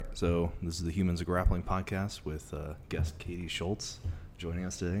So this is the Humans of Grappling podcast with guest Katie Schultz joining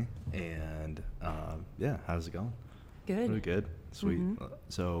us today. And yeah, how's it going? Good. Really good. Sweet. Mm-hmm.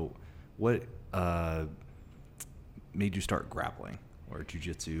 So what made you start grappling or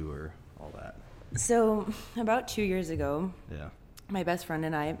jiu-jitsu or all that? So about 2 years ago, my best friend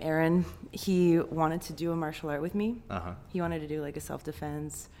and I, Aaron, he wanted to do a martial art with me. He wanted to do like a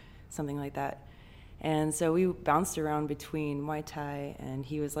self-defense, something like that. And so we bounced around between Muay Thai, and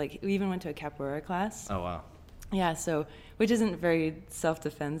he was like, we even went to a capoeira class. Oh, wow. Yeah, so, which isn't very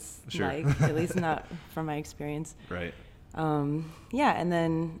self-defense, like, at least not from my experience. Right. Yeah, and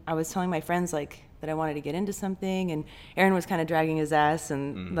then I was telling my friends, like, that I wanted to get into something, and Aaron was kind of dragging his ass,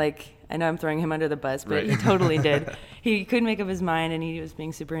 and, like, I know I'm throwing him under the bus, but he totally did. He couldn't make up his mind, and he was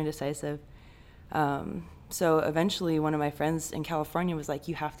being super indecisive. So eventually one of my friends in California was like,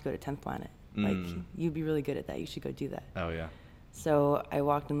 you have to go to 10th Planet. Like, you'd be really good at that. You should go do that. Oh, yeah. So I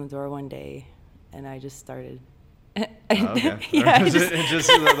walked in the door one day, and I just started. Oh, okay. Yeah,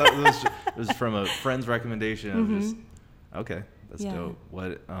 it was from a friend's recommendation. Okay, that's dope.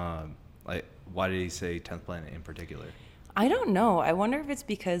 What, like, why did he say 10th Planet in particular? I don't know. I wonder if it's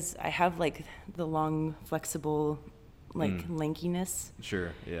because I have, like, the long, flexible, like, lankiness.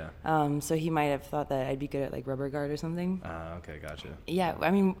 Sure, yeah. So he might have thought that I'd be good at, like, rubber guard or something. Okay, gotcha. Yeah, I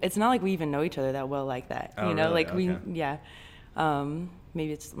mean, it's not like we even know each other that well like that. Oh, you know, really? like, Okay.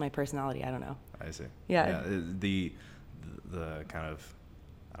 Maybe it's my personality. I don't know. I see. Yeah. The kind of,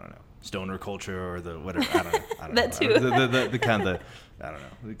 I don't know, stoner culture or the whatever. I don't know. That too. The kind of, I don't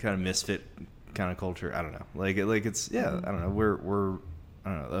know, the kind of misfit kind of culture. I don't know. Like it's, yeah, I don't know. We're I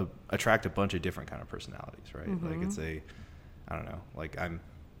don't know, attract a bunch of different kind of personalities, right? Like it's I don't know, like I'm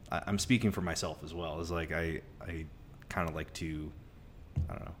speaking for myself as well. It's like I kind of like to,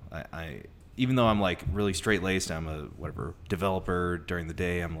 I don't know, I even though I'm like really straight laced, I'm a whatever developer during the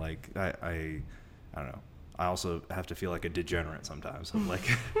day. I'm like I don't know. I also have to feel like a degenerate sometimes. I'm like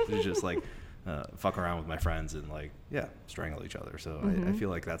just like fuck around with my friends and like strangle each other. So I feel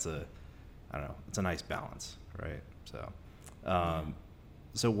like that's I don't know, it's a nice balance, right? So.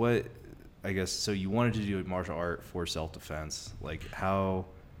 So what, I guess, so you wanted to do a martial art for self-defense. Like, how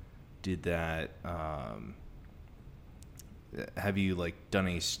did that, have you, like, done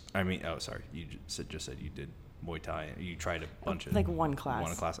any, you just said you did Muay Thai. You tried a bunch of. Like one class.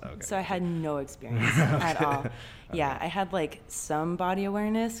 One class, okay. So I had no experience at all. Yeah, I had, like, some body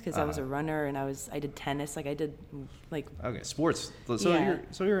awareness because I was a runner and I did tennis. Like, I did, like. Okay, sports. So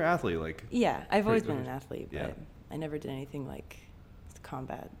you're an athlete, like. Yeah, I've always been an athlete, but I never did anything, like,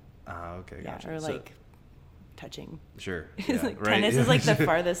 combat. Okay, gotcha. Yeah, or like touching. Sure. It's like tennis is like the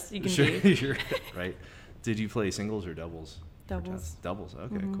farthest you can be. Sure. Right. Did you play singles or doubles? Doubles. Doubles.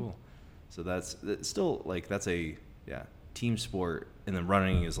 Okay, cool. So that's still like that's a team sport, and then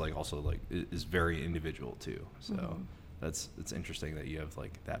running is like also like is very individual too. So it's interesting that you have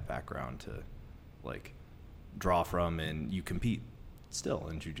like that background to like draw from, and you compete still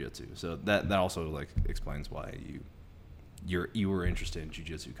in jiu-jitsu. So that also like explains why you were interested in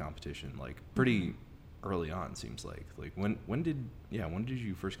jiu-jitsu competition like pretty early on. Seems like when did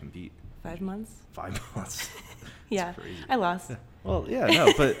you first compete? 5 months. 5 months. Yeah, crazy. I lost. Yeah. Well, yeah,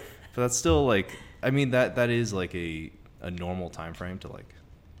 no, but that's still like, I mean that is like a normal time frame to like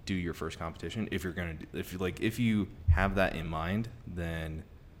do your first competition if you're gonna if you have that in mind, then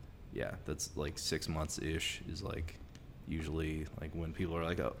that's like 6 months ish is like usually like when people are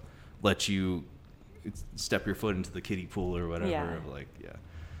like, oh, let you step your foot into the kiddie pool or whatever. Yeah. Like,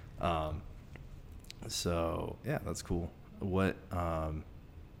 so that's cool. What got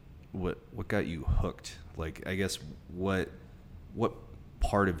you hooked? Like, I guess what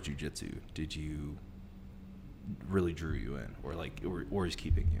part of jiu-jitsu did you really drew you in, or like, or is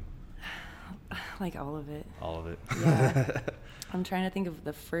keeping you? Like all of it. All of it. Yeah. I'm trying to think of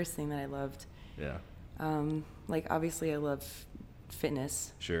the first thing that I loved. Yeah. Like obviously I love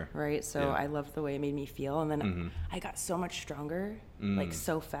fitness. Sure. Right. So I loved the way it made me feel, and then I got so much stronger, like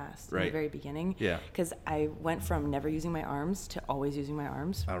so fast in the very beginning. Yeah. Because I went from never using my arms to always using my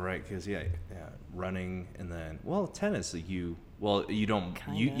arms. Oh, right. Because running, and then tennis. Like you don't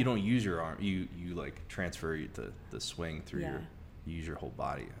you don't use your arm. You like transfer the swing through you use your whole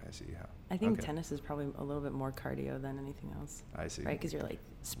body. I see how. I think tennis is probably a little bit more cardio than anything else. I see. Right, because you're like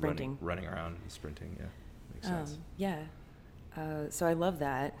sprinting, running around, sprinting. Yeah, makes sense. Yeah. So I love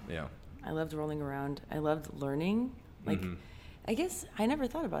that. Yeah. I loved rolling around. I loved learning. Like, I guess I never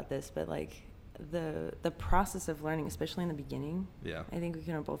thought about this, but like the process of learning, especially in the beginning. Yeah. I think we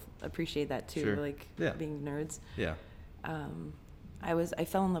can both appreciate that too. Sure. Like being nerds. Yeah. I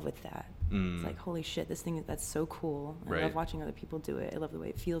fell in love with that. It's like, holy shit, that's so cool. I love watching other people do it. I love the way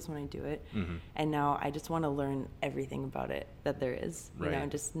it feels when I do it. And now I just want to learn everything about it that there is, you know,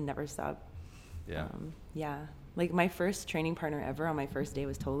 and just never stop. Yeah. Like my first training partner ever on my first day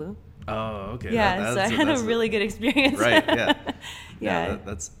was Tolu. Oh, okay. Yeah, so I had a really good experience. Right, yeah.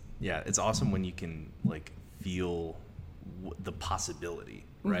 It's awesome when you can like feel the possibility,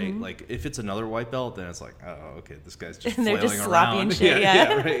 right? Like if it's another white belt, then it's like, oh, okay, this guy's just and flailing they're just sloppy around. And shit,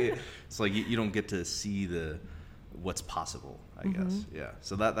 right. It's like you don't get to see what's possible, I guess. Yeah,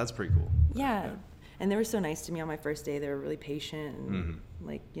 so that's pretty cool. Yeah, and they were so nice to me on my first day. They were really patient, and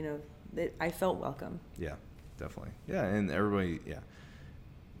like, you know, I felt welcome. Yeah, definitely. Yeah, and everybody,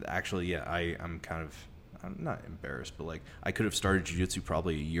 actually, I'm not embarrassed, but like I could have started jiu-jitsu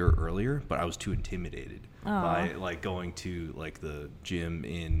probably a year earlier, but I was too intimidated by like going to like the gym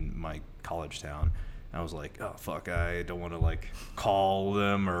in my college town. I was like, oh fuck, I don't want to like call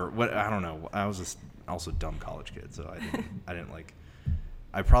them or what. I don't know. I was just also a dumb college kid, so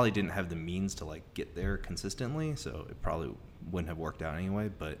I probably didn't have the means to like get there consistently, so it probably wouldn't have worked out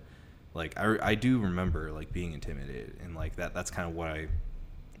anyway. But like I do remember like being intimidated, and like that's kind of what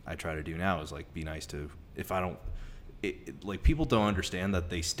I try to do now is like be nice to, if I don't, like people don't understand that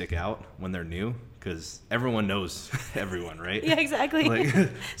they stick out when they're new because everyone knows everyone, right? Yeah, exactly. Like, so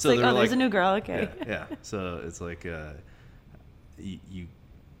it's like, oh, there's a new girl, okay. Yeah. So it's like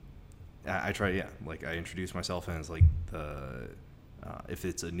I try, like I introduce myself and it's like if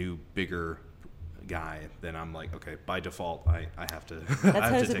it's a new bigger guy, then I'm like, okay, by default I have to. That's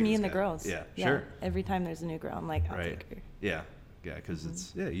how it's with me and the girls. Yeah, sure. Every time there's a new girl, I'm like, I'll take her. Yeah, because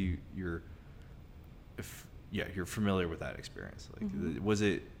it's you're familiar with that experience. Like, was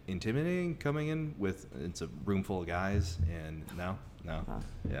it intimidating coming in with it's a room full of guys and no?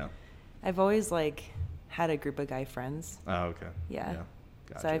 Yeah. I've always like had a group of guy friends. Oh, okay. Yeah.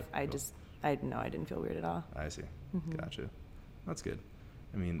 Gotcha. So I didn't feel weird at all. I see. Gotcha. That's good.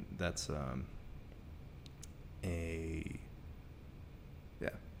 I mean, that's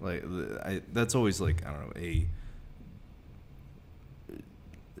that's always like, I don't know,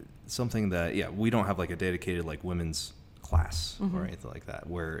 something that we don't have like a dedicated like women's class or anything like that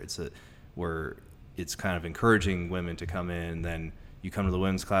where it's kind of encouraging women to come in, and then you come to the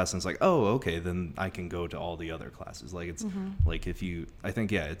women's class and it's like, oh, okay, then I can go to all the other classes. Like it's like I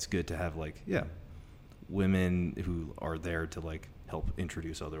think it's good to have like women who are there to like help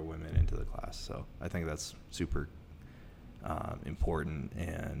introduce other women into the class. So I think that's super important,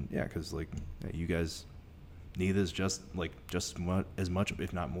 and because like you guys need this just as much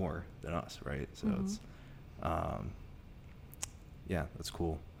if not more than us, right? So it's that's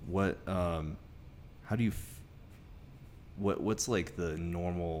cool. What how do you what's like the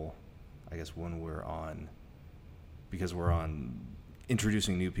normal, I guess, when we're on, because we're on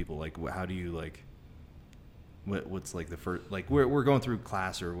introducing new people, like how do you like what's like the first, like we're going through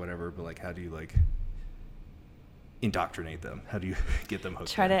class or whatever, but like how do you like indoctrinate them? How do you get them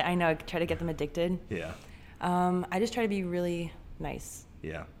hooked? Try to get them addicted. Yeah. I just try to be really nice.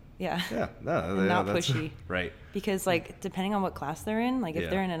 Yeah. No, not pushy. Right. Because like depending on what class they're in, like if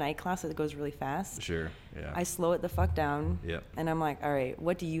they're in a night class that goes really fast, sure. Yeah. I slow it the fuck down. Yep. And I'm like, all right,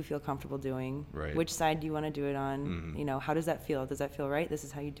 what do you feel comfortable doing? Right. Which side do you want to do it on? You know, how does that feel? Does that feel right? This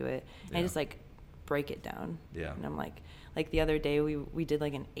is how you do it. And I just like break it down. Yeah. And I'm like the other day we did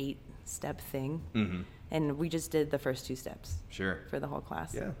like an 8-step thing. And we just did the first 2 steps. Sure. For the whole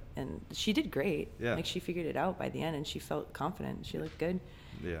class. Yeah. And she did great. Yeah. Like she figured it out by the end and she felt confident. She looked good.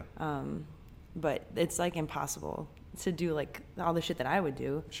 Yeah. But it's like impossible to do like all the shit that I would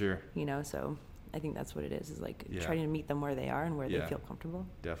do. Sure. You know, so I think that's what it is like trying to meet them where they are and where they feel comfortable.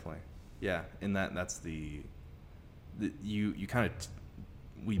 Definitely. Yeah. And that's you kind of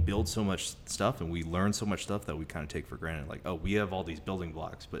we build so much stuff and we learn so much stuff that we kind of take for granted. Like, oh, we have all these building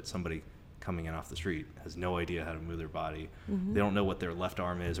blocks, but somebody coming in off the street has no idea how to move their body. They don't know what their left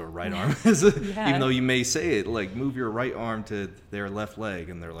arm is or right arm is. Even though you may say it, like move your right arm to their left leg,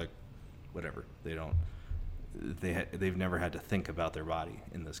 and they're like, whatever. They've never had to think about their body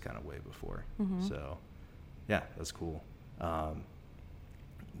in this kind of way before. So that's cool.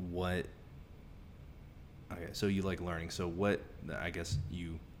 So you like learning. So what, I guess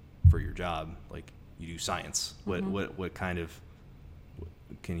you, for your job, like you do science. What kind of,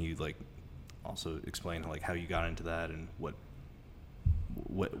 can you like also explain like how you got into that and what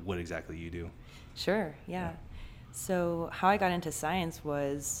exactly you do? Sure. Yeah. So how I got into science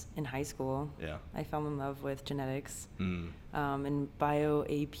was in high school. Yeah. I fell in love with genetics. In bio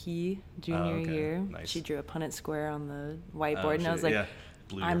AP junior year. Nice. She drew a Punnett square on the whiteboard and I was like,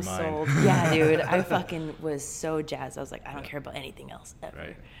 I'm sold. Yeah, dude. I fucking was so jazzed. I was like, I don't care about anything else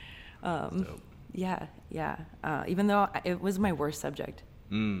ever. Dope. Yeah. Even though it was my worst subject.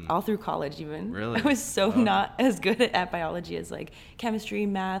 All through college even. Really? I was so not as good at biology as like chemistry,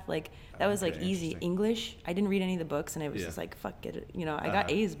 math, like that was like easy. English, I didn't read any of the books and it was just like, fuck it. You know, I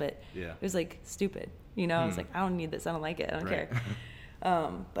got A's, but it was like stupid. You know, I was like, I don't need this. I don't like it. I don't care.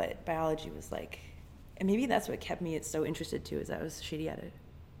 But biology was like, and maybe that's what kept me so interested too, is I was shitty at it.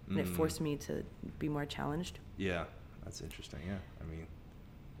 And it forced me to be more challenged. Yeah, that's interesting. Yeah. I mean,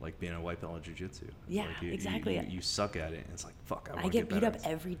 like being a white belt in jiu-jitsu. Yeah, like exactly. You suck at it, and it's like, fuck, I get beat up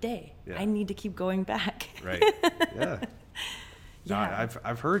every day. Yeah. I need to keep going back. Right. Yeah. No,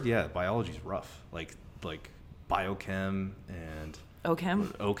 I've heard, biology's rough. Like biochem and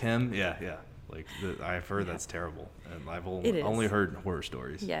OChem. Yeah. Like I've heard that's terrible, and I've only heard horror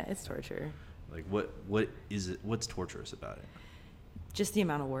stories. Yeah, it's torture. Like what is it? What's torturous about it? Just the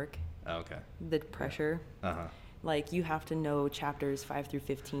amount of work. Oh, okay. The pressure. Uh-huh. Like you have to know chapters 5 through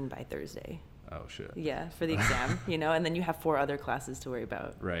 15 by Thursday. Oh shit. Yeah, for the exam, you know, and then you have 4 other classes to worry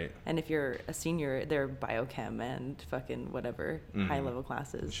about. Right. And if you're a senior, they're biochem and fucking whatever high level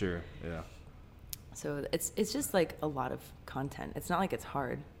classes. Sure. Yeah. So it's just like a lot of content. It's not like it's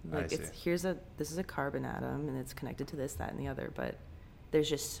hard. Like this is a carbon atom and it's connected to this, that, and the other, but there's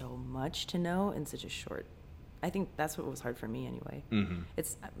just so much to know in such a short. I think that's what was hard for me anyway.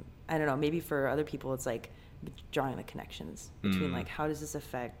 It's, I don't know, maybe for other people it's like drawing the connections between like, how does this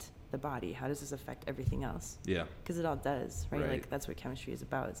affect the body? How does this affect everything else? Yeah. Because it all does, right? Like that's what chemistry is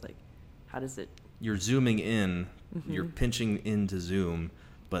about. It's like, how does it? You're zooming in, you're pinching into zoom,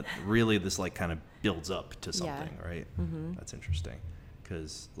 but really this like kind of builds up to something, right? That's interesting.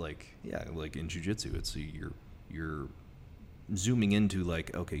 Because like in jiu-jitsu, it's you're zooming into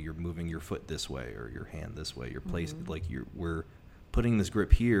like, okay, you're moving your foot this way or your hand this way. You're placed like we're putting this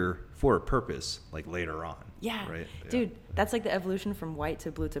grip here for a purpose, like later on. Yeah, right, dude, that's like the evolution from white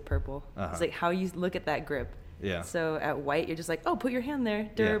to blue to purple. It's like how you look at that grip. Yeah. So at white, you're just like, oh, put your hand there,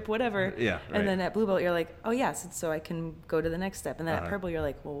 derp, whatever. Yeah. Right. And then at blue belt, you're like, oh yes, so I can go to the next step. And then at purple, you're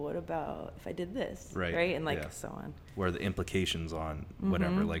like, well, what about if I did this? Right. And like so on. What are the implications on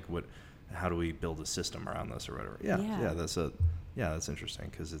whatever? Like how do we build a system around this or whatever? Yeah. That's interesting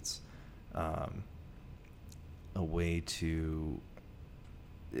because it's a way to.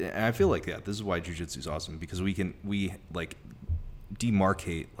 And I feel like this is why jiu-jitsu is awesome, because we like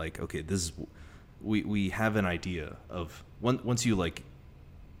demarcate like, okay, this is. We have an idea of once you like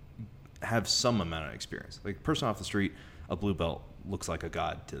have some amount of experience. Like a person off the street, a blue belt looks like a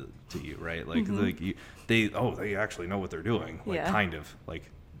god to you, right? Like they actually know what they're doing, like kind of like.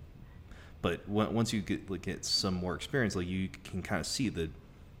 But once you get some more experience, like you can kind of see the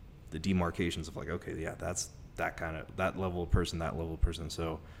demarcations of like, okay, yeah, that's that level of person.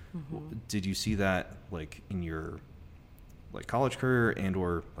 So did you see that like in your like college career and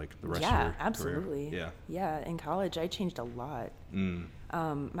or like the rest of your absolutely career? Yeah, in college I changed a lot.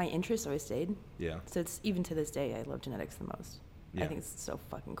 My interests always stayed, so it's even to this day I love genetics the most. I think it's so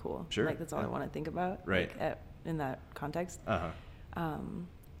fucking cool. Like that's all I want to think about, like in that context.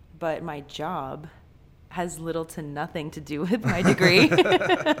 But my job has little to nothing to do with my degree.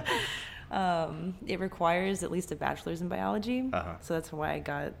 It requires at least a bachelor's in biology, so that's why I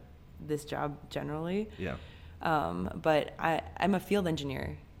got this job generally. But I'm a field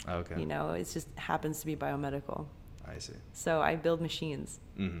engineer. Okay. You know, it just happens to be biomedical. I see. So I build machines.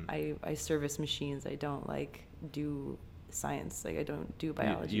 I service machines. I don't like do science. Like I don't do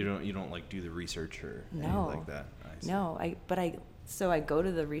biology. You don't like do the research or anything like that. I see. No, so I go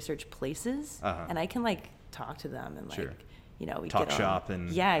to the research places and I can like talk to them and like we talk get shop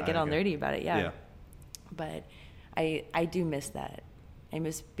and get all nerdy about it. Yeah. But I do miss that. I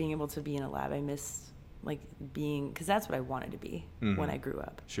miss being able to be in a lab. I miss like being, because that's what I wanted to be when I grew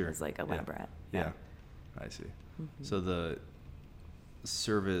up. Sure. As like a lab rat. Yeah. I see. So the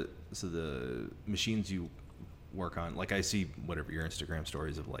machines you work on, like I see whatever your Instagram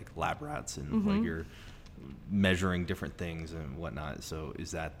stories of like lab rats and like you're measuring different things and whatnot. So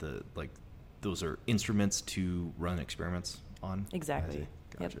is that those are instruments to run experiments on? Exactly.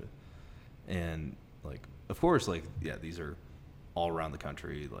 Gotcha. Yep. And like, of course, like, these are all around the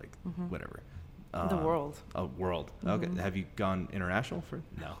country, like whatever. The world. World. Okay. Have you gone international for?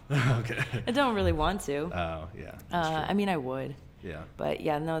 No. Okay. I don't really want to. Oh, yeah. I mean, I would. Yeah. But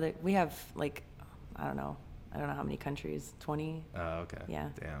no, we have like, I don't know how many countries, 20. Oh, okay. Yeah.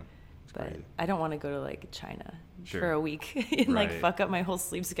 Damn. But crazy. I don't want to go to like China for a week and like fuck up my whole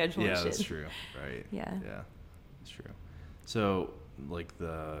sleep schedule and shit. Yeah, that's true. Right. Yeah. Yeah. That's true. So like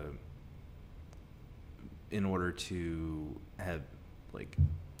in order to have like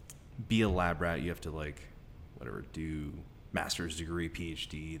be a lab rat, you have to like whatever do master's degree,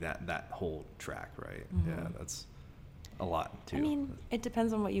 PhD, that whole track, right? Yeah, that's a lot too. I mean, it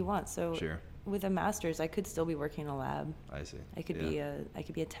depends on what you want. So sure. With a master's, I could still be working in a lab. I see. I could be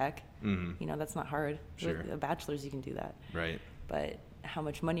a tech. Mm-hmm. You know, that's not hard. Sure. With a bachelor's, you can do that. Right. But how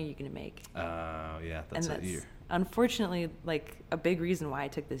much money are you going to make? Yeah, that's and it. That's unfortunately like a big reason why I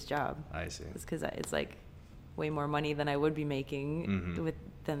took this job. I see. It's because it's like way more money than I would be making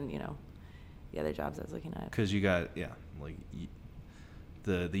than the other jobs I was looking at. Because you got like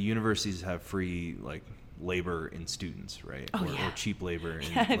the universities have free like labor in students, right? Oh, or cheap labor.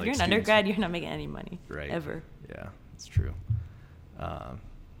 In, yeah, if like, you're an undergrad, you're not making any money, right? Ever. Yeah, that's true.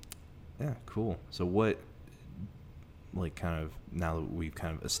 Yeah, cool. So what, like, kind of now that we've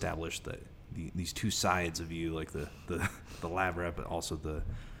kind of established that these two sides of you, like the lab rep, but also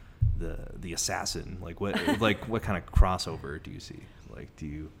the assassin, like what what kind of crossover do you see? Like,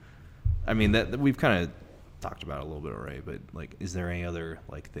 I mean that we've kind of talked about it a little bit already, but like, is there any other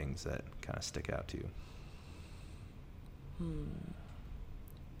like things that kind of stick out to you?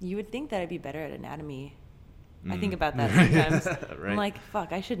 You would think that I'd be better at anatomy. I think about that sometimes. Right. I'm like,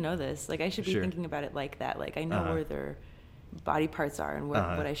 fuck, I should know this. Like, I should be thinking about it like that. Like, I know where their body parts are and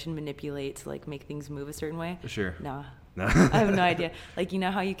what I should manipulate to like make things move a certain way. Sure. Nah. I have no idea. Like, you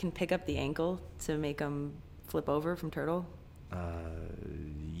know how you can pick up the ankle to make them flip over from turtle?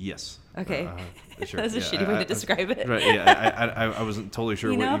 Yes. Okay. Sure. That's a shitty way to describe it. Right. Yeah. I wasn't totally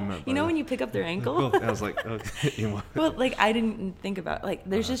sure what you meant. You know when you pick up their ankle? Cool. I was like, okay. Well, like I didn't think about like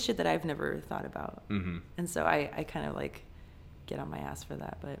there's just shit that I've never thought about, mm-hmm. and so I kind of like get on my ass for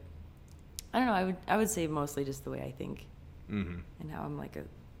that. But I don't know. I would say mostly just the way I think, and how I'm like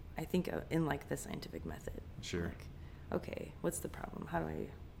I think in like the scientific method. Sure. Like, okay, what's the problem? How do I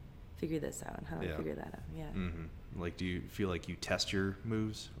figure this out? And how do I figure that out? Yeah. Mm-hmm. Like, do you feel like you test your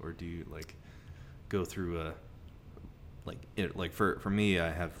moves, or do you like go through a like for me, I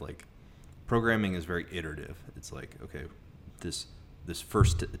have like programming is very iterative. It's like, okay, this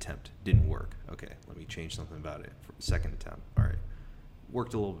first attempt didn't work. Okay, let me change something about it. For second attempt, all right,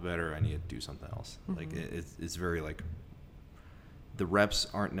 worked a little bit better. I need to do something else. Like it's very like the reps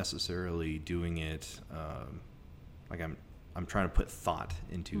aren't necessarily doing it. Like I'm trying to put thought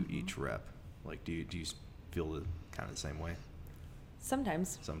into each rep. Like, do you feel the kind of the same way?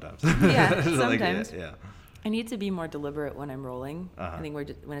 Sometimes. Yeah, sometimes. Like, yeah. I need to be more deliberate when I'm rolling. I think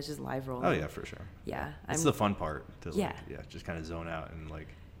when it's just live rolling. Oh yeah, for sure. Yeah, it's the fun part to just kind of zone out and like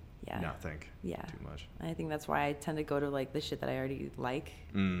not think too much. And I think that's why I tend to go to like the shit that I already like,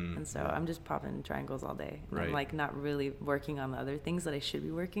 and so I'm just popping triangles all day. And I'm like not really working on the other things that I should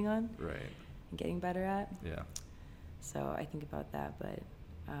be working on. Right. And getting better at. Yeah. So I think about that, but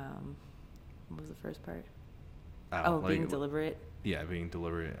what was the first part? Like, being deliberate. Yeah, being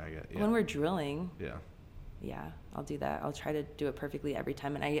deliberate. I get. Yeah. When we're drilling. Yeah, I'll do that. I'll try to do it perfectly every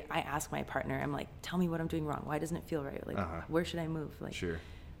time. And I ask my partner, I'm like, tell me what I'm doing wrong. Why doesn't it feel right? Like, where should I move? Like, sure.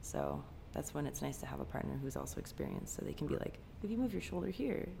 So that's when it's nice to have a partner who's also experienced, so they can be like, if you move your shoulder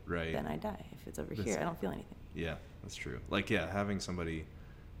here, then I die. If it's over here, I don't feel anything. Yeah, that's true. Like, having somebody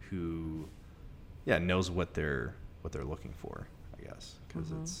who, knows what they're looking for, I guess,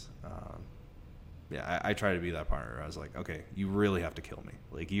 because it's, I try to be that partner. I was like, okay, you really have to kill me.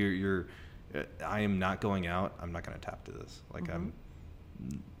 Like, I am not going out. I'm not going to tap to this. Like,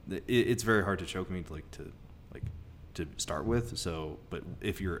 it's very hard to choke me to start with. So, but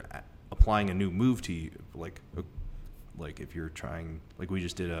if you're applying a new move to you, like if you're trying, like we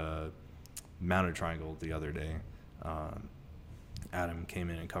just did a mounted triangle the other day. Adam came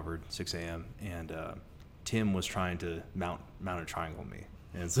in and covered 6 a.m. and Tim was trying to mounted triangle me,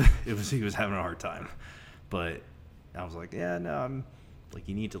 and so he was having a hard time. But I was like, I'm like,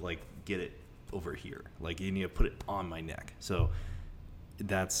 you need to like get it over here. Like, you need to put it on my neck. So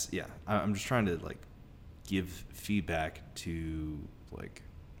that's I'm just trying to like give feedback to like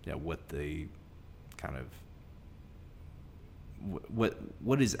what they kind of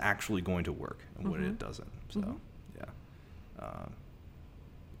what is actually going to work and what it doesn't. So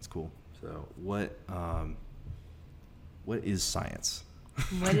it's cool. So what is science?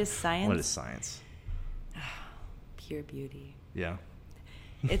 What is science? What is science? Pure beauty. Yeah.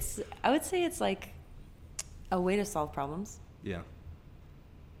 I would say it's like a way to solve problems. Yeah.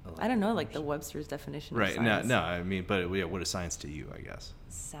 I don't know, like the Webster's definition of science. No, I mean, but what is science to you, I guess?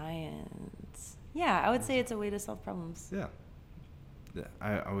 Science. Yeah, I would say it's a way to solve problems. Yeah.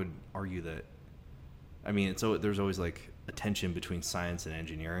 I would argue that, I mean, there's always like a tension between science and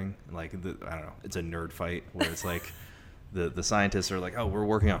engineering. Like, I don't know, it's a nerd fight where it's like the scientists are like, oh, we're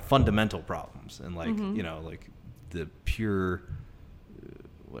working on fundamental problems. And like, like the pure,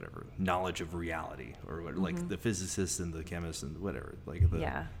 whatever, knowledge of reality, or what, like the physicists and the chemists and whatever, like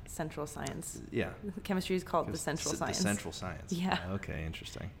central science. Yeah, chemistry is called the central science. The central science. Yeah. Okay,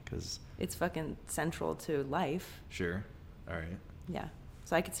 interesting. Because it's fucking central to life. Sure. All right. Yeah.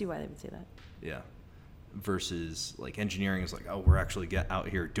 So I could see why they would say that. Yeah. Versus like engineering is like, oh, we're actually out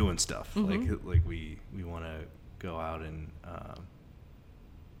here doing stuff. Like we want to go out and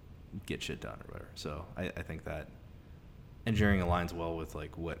get shit done or whatever. So I think that engineering aligns well with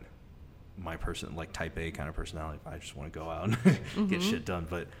like what my like type A kind of personality. I just want to go out and get shit done.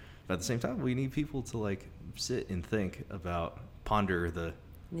 But at the same time, we need people to like sit and think about, ponder the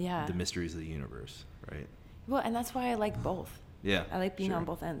mysteries of the universe, right? Well, and that's why I like both. Yeah. I like being on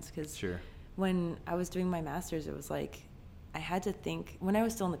both ends, because when I was doing my master's, it was like I had to think. When I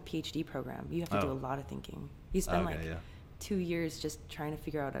was still in the PhD program, you have to do a lot of thinking. You spend 2 years just trying to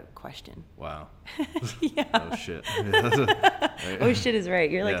figure out a question. Wow. Yeah. Oh shit. Right. Oh shit is right.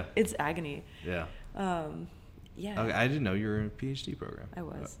 You're like, it's agony. Yeah. Yeah. Okay, I didn't know you were in a PhD program. I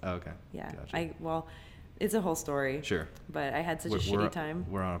was. Oh, okay. Yeah. Gotcha. Well, it's a whole story. Sure. But I had such a shitty time.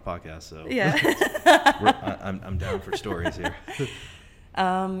 We're on a podcast, so yeah. I'm down for stories here.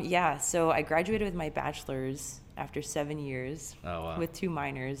 Yeah. So I graduated with my bachelor's after 7 years. Oh wow. With 2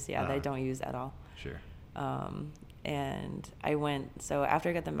 minors. Yeah, that I don't use at all. Sure. And I went. So after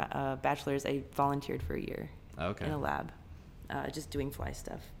I got the bachelor's, I volunteered for a year. Okay. In a lab, just doing fly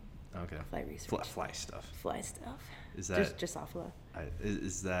stuff. Okay. Fly research. Fly stuff. Fly stuff. Is that Drosophila?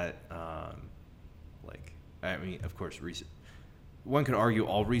 Is that like, I mean, of course, one could argue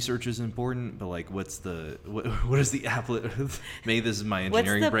all research is important, but like, what is the maybe this is my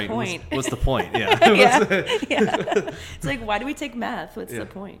engineering brain. What's the point? Yeah. Yeah. It's like, why do we take math? What's the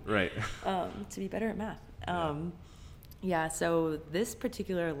point? Right. To be better at math. Yeah, so this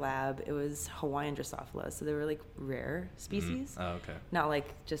particular lab, it was Hawaiian Drosophila, so they were like rare species. Oh, okay. Not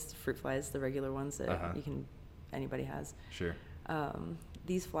like just fruit flies, the regular ones that anybody has. Sure.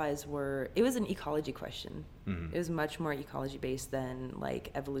 These flies it was an ecology question. It was much more ecology based than like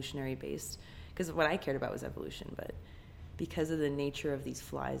evolutionary based, because what I cared about was evolution, but because of the nature of these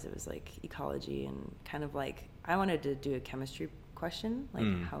flies, it was like ecology, and kind of like I wanted to do a chemistry question,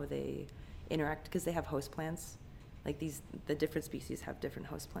 like how they interact, because they have host plants. Like the different species have different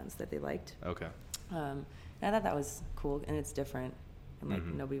host plants that they liked. Okay. And I thought that was cool, and it's different, and like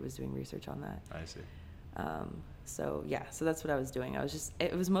nobody was doing research on that. I see. So that's what I was doing.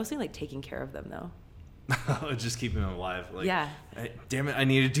 It was mostly like taking care of them though. Just keeping them alive. Like, yeah. Damn it, I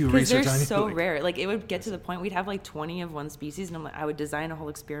need to do research on it. Because they're so rare. Like, it would get to the point we'd have like 20 of one species, and I would design a whole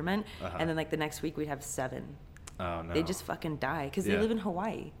experiment, and then like the next week we'd have 7. Oh no. They just fucking die because they live in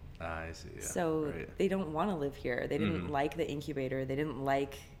Hawaii. I see. Yeah. So they don't want to live here. They didn't like the incubator. They didn't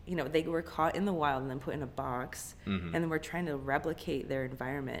like, they were caught in the wild and then put in a box, and then we're trying to replicate their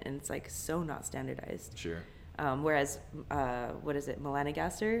environment, and it's like so not standardized. Sure. Whereas,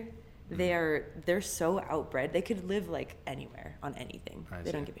 melanogaster, they're so outbred. They could live like anywhere on anything.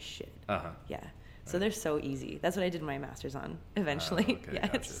 They don't give a shit. Yeah. So they're so easy. That's what I did my master's on eventually. Okay, yeah,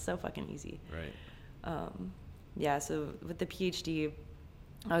 gotcha. It's so fucking easy. Right. Yeah. So with the PhD,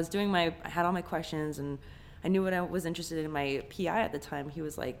 I had all my questions, and I knew what I was interested in. My PI at the time, he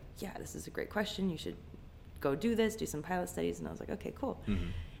was like, yeah, this is a great question. You should go do some pilot studies. And I was like, okay, cool.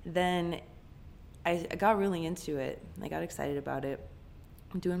 Then I got really into it. I got excited about it.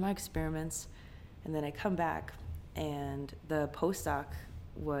 I'm doing my experiments, and then I come back, and the postdoc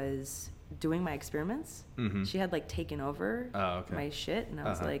was doing my experiments. She had like taken over my shit, and I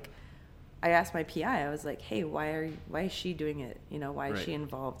was like, I asked my PI, I was like, hey, why is she doing it? Why is she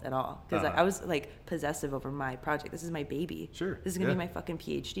involved at all? Because I was like possessive over my project. This is my baby. Sure. This is gonna be my fucking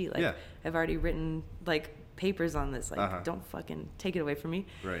PhD. Like, I've already written like papers on this. Like, don't fucking take it away from me.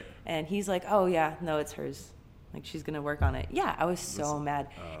 Right. And he's like, oh yeah, no, it's hers. Like, she's gonna work on it. Yeah, I was so mad,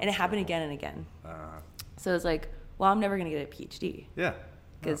 and it happened again and again. So it's like, well, I'm never gonna get a PhD. Yeah.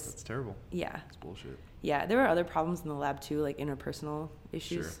 Because that's terrible. Yeah. It's bullshit. Yeah, there were other problems in the lab too, like interpersonal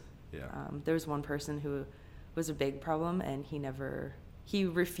issues. Sure. Yeah. There was one person who was a big problem, and he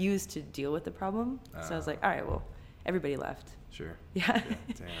refused to deal with the problem. So I was like, all right, well, everybody left. Sure. Yeah.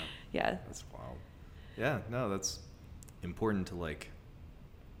 Damn. Yeah. That's wild. Yeah, no, that's important to like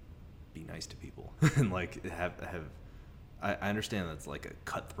be nice to people and like have I understand that's like a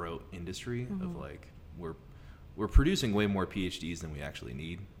cutthroat industry of like we're producing way more PhDs than we actually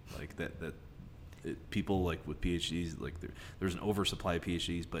need. Like people like with PhDs, like there's an oversupply of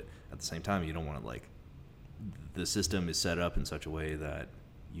PhDs, but at the same time, you don't want to like, the system is set up in such a way that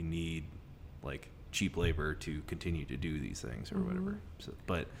you need like cheap labor to continue to do these things or whatever. So,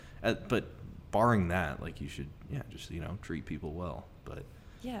 but barring that, like you should, just, treat people well. But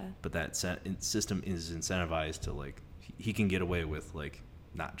Yeah. But that system is incentivized to like he can get away with like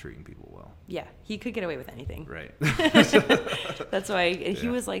not treating people well. Yeah, he could get away with anything. Right. That's why he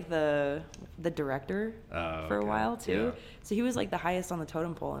was like the director for a while too. Yeah. So he was like the highest on the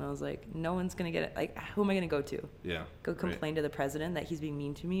totem pole, and I was like, no one's gonna get it. Like, who am I gonna go to? Yeah. Go complain to the president that he's being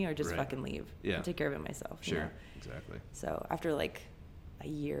mean to me, or just fucking leave? Yeah. And take care of it myself. Sure. You know? Exactly. So after like a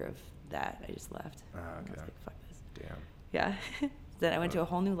year of that, I just left. Okay. I was like, fuck this. Damn. Yeah. Then I went to a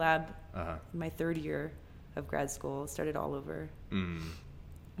whole new lab. Uh-huh. My third year of grad school, started all over. Mm.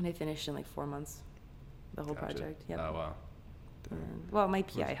 And I finished in like 4 months, the whole project. Yep. Oh, wow. Well, my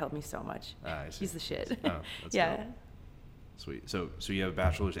PI helped me so much. I see. He's the shit. Oh, that's yeah. dope. Sweet. So you have a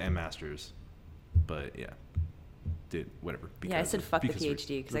bachelor's and master's, but yeah, whatever. Yeah, I said fuck the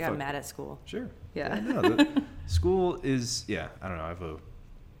PhD because I got mad at school. Sure. Yeah. No, school is, I don't know.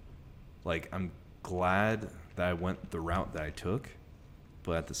 I'm glad that I went the route that I took,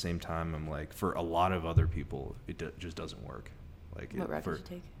 but at the same time, I'm like, for a lot of other people, it just doesn't work. Like, what route did you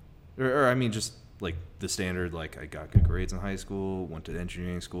take? Or I mean, just like the standard, like I got good grades in high school, went to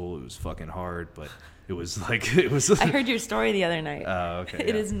engineering school. It was fucking hard, but it was like, it was. I heard your story the other night. Oh, okay.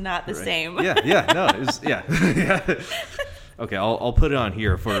 It is not the same. No, it was, yeah. Okay, I'll put it on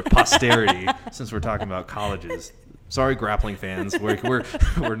here for posterity since we're talking about colleges. Sorry, grappling fans. We're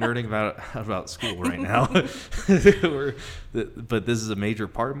nerding about school right now. But this is a major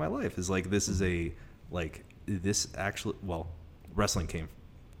part of my life. Is like this actually. Well, wrestling came.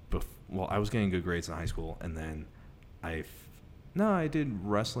 Well, I was getting good grades in high school, and then I did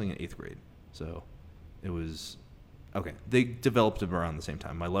wrestling in 8th grade. So it was okay. They developed around the same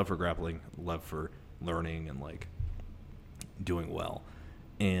time. My love for grappling, love for learning, and like doing well,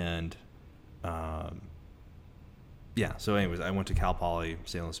 and yeah. So, anyways, I went to Cal Poly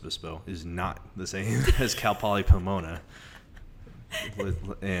San Luis Obispo. Is not the same as Cal Poly Pomona,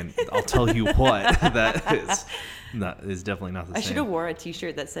 and I'll tell you what, that is definitely not the same. I should have wore a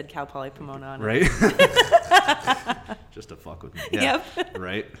T-shirt that said Cal Poly Pomona on it. Right? Just to fuck with me. Yeah. Yep.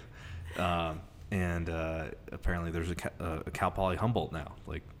 Right? And apparently there's a Cal Poly Humboldt now.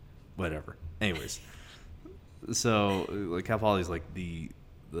 Like, whatever. Anyways. So, like, Cal Poly is like the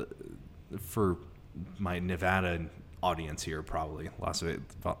for my Nevada audience here, probably, lots of it,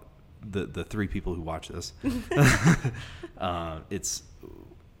 the 3 people who watch this, it's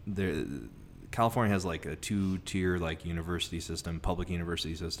there. California has like a 2-tier like university system, public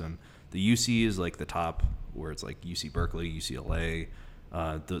university system. The UC is like the top, where it's like UC Berkeley, UCLA,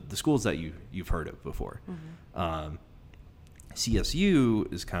 the schools that you've heard of before. Mm-hmm.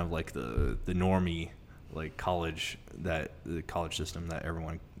 CSU is kind of like the normie like college, that the college system that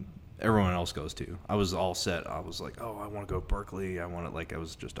everyone else goes to. I was all set. I was like, oh, I want to go to Berkeley. I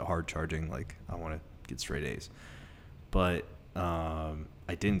was just a hard charging, like, I want to get straight A's. But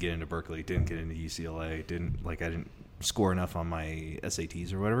I didn't get into Berkeley, didn't get into UCLA, I didn't score enough on my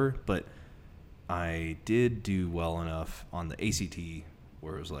SATs or whatever, but I did do well enough on the ACT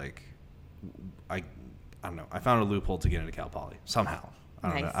where it was like, I don't know, I found a loophole to get into Cal Poly somehow.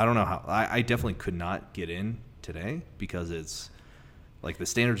 I don't know how. I definitely could not get in today because it's like the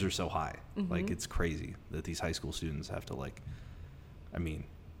standards are so high. Mm-hmm. Like, it's crazy that these high school students have to, like, I mean,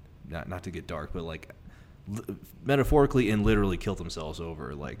 not to get dark, but like metaphorically and literally kill themselves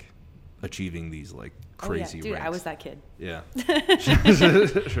over like achieving these like crazy Dude, ranks. I was that kid. Yeah.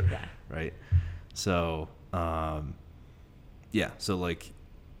 Yeah. Right. So yeah, so like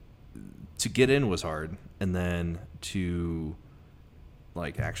to get in was hard, and then to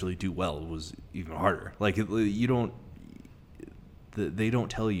like actually do well was even harder. Like, they don't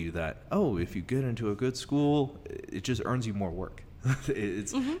tell you that, oh, if you get into a good school, it just earns you more work.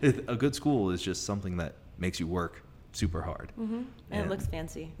 A good school is just something that makes you work super hard. Mm-hmm. And it looks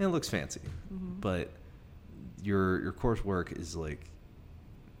fancy. Mm-hmm. But your coursework is like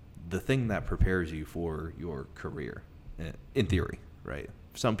the thing that prepares you for your career, in theory, right?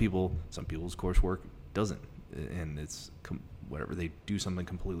 Some people's coursework doesn't, and it's whatever, they do something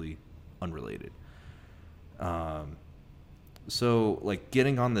completely unrelated. So like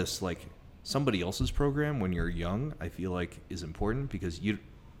getting on this like somebody else's program when you're young, I feel like is important, because you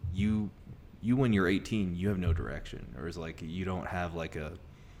when you're 18, you have no direction, or it's like you don't have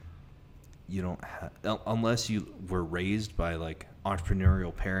unless you were raised by like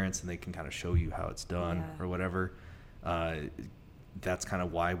entrepreneurial parents and they can kind of show you how it's done or whatever. That's kind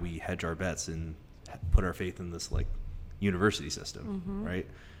of why we hedge our bets and put our faith in this like university system, mm-hmm. right?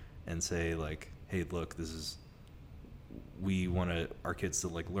 And say like, hey, look, we want our kids to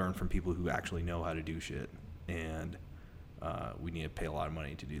like learn from people who actually know how to do shit, and we need to pay a lot of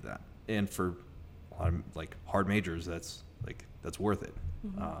money to do that. And for lot of like hard majors, that's worth it.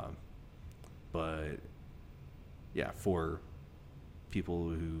 Mm-hmm. But yeah, for people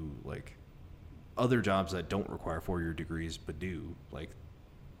who like other jobs that don't require 4-year degrees but do, like,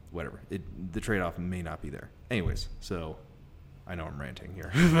 whatever, the trade-off may not be there. Anyways, so I know I'm ranting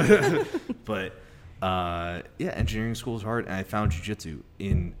here, but yeah, engineering school is hard, and I found jiu-jitsu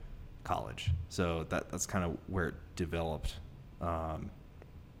in college, so that's kind of where it developed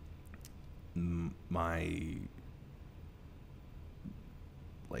my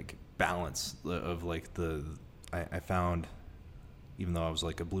like balance of like I found, even though I was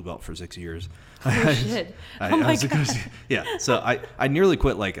like a blue belt for 6 years. Oh, shit. I was God. Yeah. So I nearly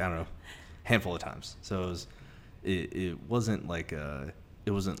quit, like, I don't know, handful of times. So it wasn't like a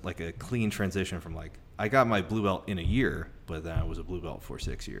clean transition from like, I got my blue belt in a year, but then I was a blue belt for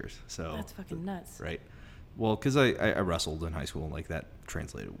 6 years. So that's fucking nuts. Right. Well, because I wrestled in high school, and like that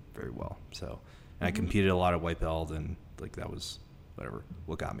translated very well. So, and I competed a lot at white belt, and like that was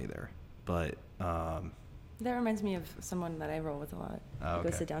what got me there. But that reminds me of someone that I roll with a lot. Oh, okay.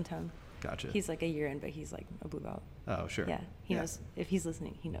 Goes to downtown. Gotcha. He's like a year in, but he's like a blue belt. Oh, sure. Yeah, he knows. If he's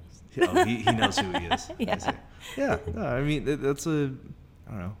listening, he knows. Oh, he knows who he is. Yeah. Yeah. No, I mean, that's I don't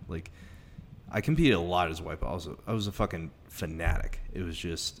know. Like, I competed a lot as a white belt. I was a fucking fanatic. It was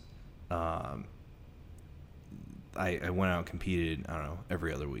just, I went out and competed, I don't know,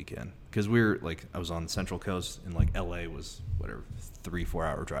 every other weekend. Because I was on the Central Coast, and like LA was 3-4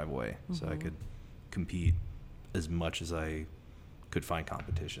 hour drive away. So I could compete as much as I could find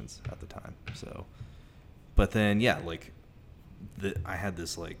competitions at the time. So, but then, yeah, like I had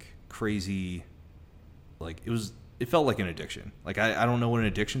this like crazy, like it felt like an addiction. Like I don't know what an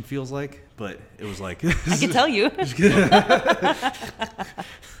addiction feels like, but it was like I can tell you.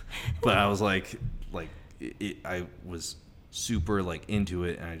 But I was like I was super like into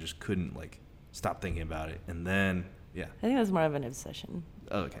it, and I just couldn't like stop thinking about it. And then yeah, I think that's more of an obsession.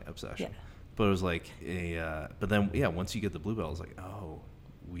 Oh, okay, obsession. Yeah. But it was like but then yeah, once you get the blue belt, I was like, oh,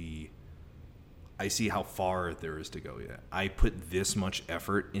 I see how far there is to go. Yeah, I put this much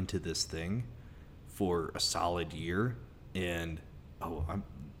effort into this thing for a solid year, and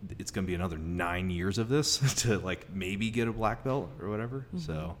it's gonna be another 9 years of this to like maybe get a black belt or whatever.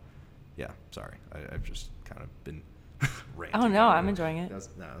 So yeah, sorry, I've just kind of been ranting. Oh no, I'm enjoying it.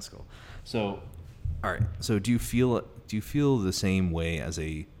 That's cool. So all right, so do you feel the same way as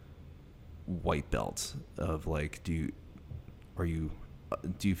a white belt of like, do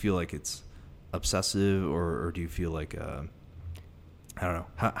you feel like it's obsessive, or do you feel like I don't know,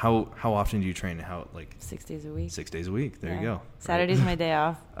 how often do you train? How, like 6 days a week? 6 days a week. There you go. Saturday's my day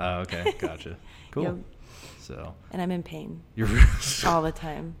off. Oh, okay, gotcha. Cool. Yep. So, and I'm in pain. You're all the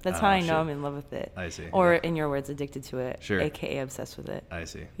time. That's how I know I'm in love with it. I see. Or in your words, addicted to it. Sure. AKA obsessed with it. I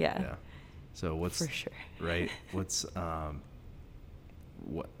see. Yeah. So what's for sure right? What's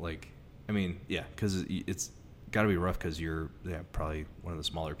what, like, I mean, yeah, because it's got to be rough because you're probably one of the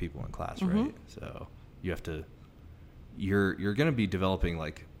smaller people in class, right? So you have to, you're gonna be developing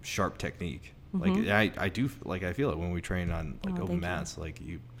like sharp technique. Like I do, like I feel it when we train on like open mats. Like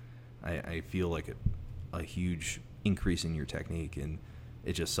I feel like a huge increase in your technique, and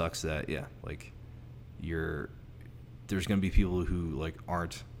it just sucks that like there's gonna be people who like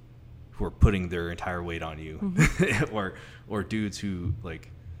who are putting their entire weight on you, or dudes who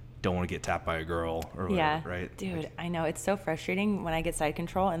like don't want to get tapped by a girl or whatever, right? Dude, like, I know. It's so frustrating when I get side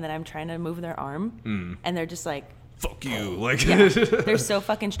control and then I'm trying to move their arm and they're just like, fuck you. Like, they're so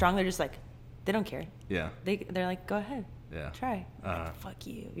fucking strong. They're just like, they don't care. Yeah. They're like, go ahead. Yeah. Try. Like, fuck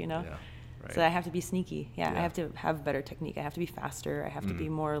you, you know? Yeah. Right. So I have to be sneaky. Yeah. I have to have better technique. I have to be faster. I have to be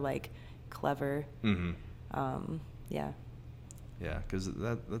more like clever. Yeah. Yeah. Cause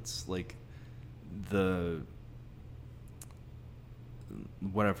that's like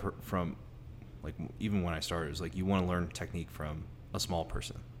what I've heard from, like, even when I started, is like you want to learn technique from a small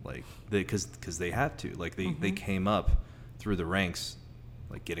person, like because they have to, like they came up through the ranks,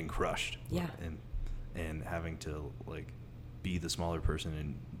 like getting crushed, and having to like be the smaller person,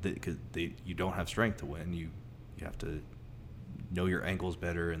 and because you don't have strength to win, you have to know your ankles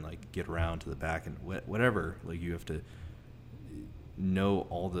better and like get around to the back and whatever, like you have to know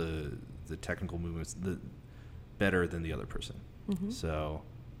all the technical movements better than the other person. So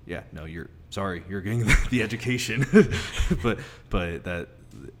you're getting the education, but that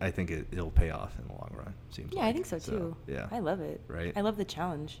I think it'll pay off in the long run. Seems like. I think so too. Yeah, I love it. Right, I love the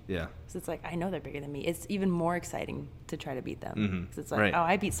challenge. Yeah, because it's like I know they're bigger than me. It's even more exciting to try to beat them. Because it's like, oh,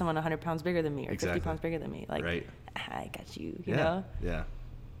 I beat someone 100 pounds bigger than me or 50 pounds bigger than me. Like, I got you. You know? Yeah.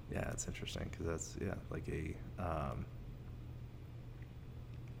 It's interesting because that's like a.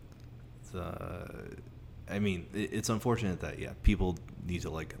 I mean, it's unfortunate that people need to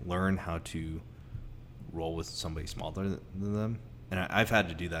like learn how to roll with somebody smaller than them, and I've had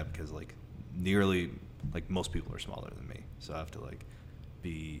to do that because like nearly like most people are smaller than me, so I have to like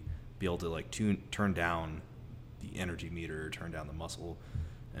be able to like turn down the energy meter, turn down the muscle,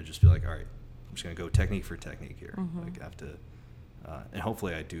 and just be like, all right, I'm just gonna go technique for technique here. Like I have to, and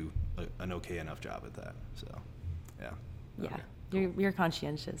hopefully I do an okay enough job at that. So, yeah. Yeah, okay, cool. you're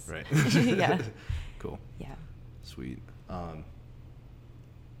conscientious. Right. Yeah. Cool. Yeah. Sweet.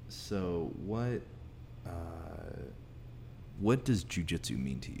 So what does jujitsu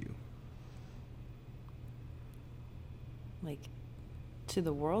mean to you? Like, to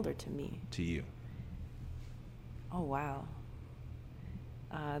the world or to me? To you. Oh, wow.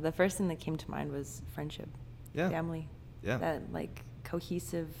 The first thing that came to mind was friendship. Yeah. Family. Yeah. That, like,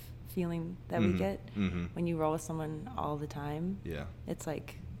 cohesive feeling that we get when you roll with someone all the time. Yeah. It's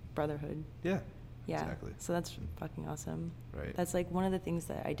like brotherhood. Yeah. Yeah. Exactly. So that's fucking awesome. Right. That's, like, one of the things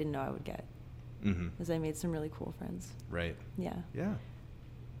that I didn't know I would get. Is I made some really cool friends. Right. Yeah. Yeah.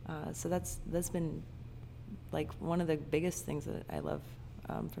 So that's been like one of the biggest things that I love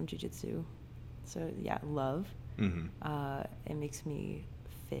from jiu-jitsu. So yeah, love. It makes me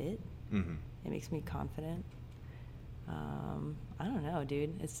fit. It makes me confident. I don't know,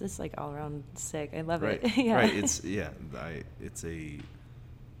 dude. It's just like all around sick. I love it. Yeah. Right. It's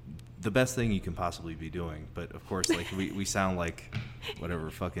the best thing you can possibly be doing. But of course, like we sound like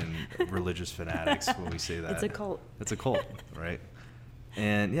whatever fucking religious fanatics when we say that. It's a cult. It's a cult, right?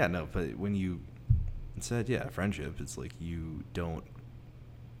 And yeah, no, but when you said, friendship, it's like you don't,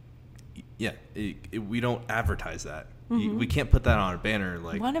 we don't advertise that. We can't put that on a banner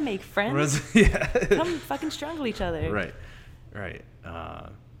like. Want to make friends? Yeah. Come fucking strangle each other. Right.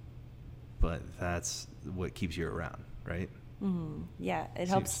 But that's what keeps you around, right? Yeah, it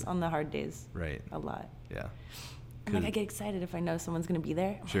helps on the hard days. Right. A lot. Yeah. And like I get excited if I know someone's gonna be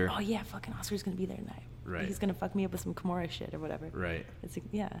there. Sure. Like, oh yeah, fucking Oscar's gonna be there tonight. Right. He's gonna fuck me up with some Kimura shit or whatever. Right. It's like,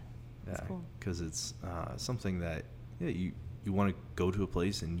 it's cool. Because it's something that you want to go to a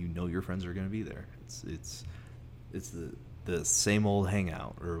place and you know your friends are going to be there. It's the same old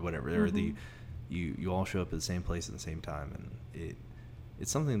hangout or whatever. Or you all show up at the same place at the same time, and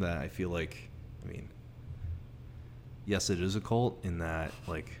it's something that I feel like, I mean, yes, it is a cult in that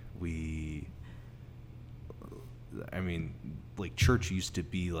like church used to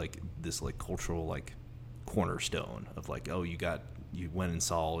be like this like cultural like cornerstone of like, oh, you went and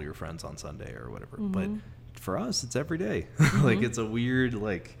saw all your friends on Sunday or whatever. But for us, it's every day. Like it's a weird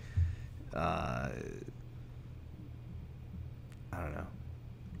like I don't know,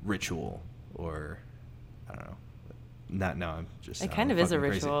 ritual, or I don't know. No, I'm just. It kind of is a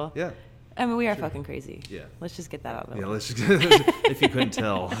ritual. Crazy. Yeah. I mean, we are fucking crazy. Yeah. Let's just get that out of the way. Yeah, let's just. If you couldn't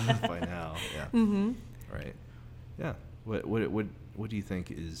tell by now, yeah. Right. Yeah. What do you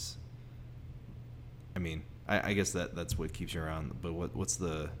think is? I mean, I guess that's what keeps you around. But what's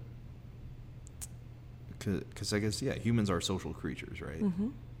the? Because I guess humans are social creatures, right?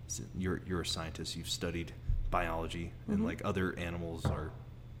 So you're a scientist. You've studied biology, and like other animals are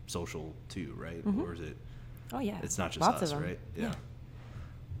social too, right? Or is it? Oh yeah. It's not just Lots us, of them. right? Yeah.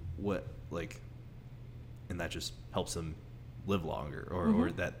 What and that just helps them live longer,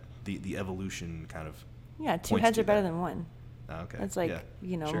 or that the evolution kind of. Yeah, two heads are better than one. Okay. That's like,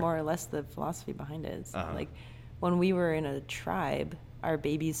 sure. more or less the philosophy behind it. It's Uh-huh. like when we were in a tribe, our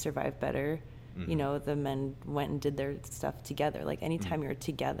babies survived better. The men went and did their stuff together. Like anytime you're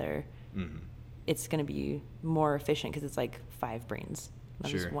together, it's going to be more efficient because it's like 5 brains,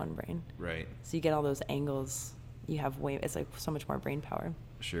 not just one brain. Right. So you get all those angles. You have it's like so much more brain power.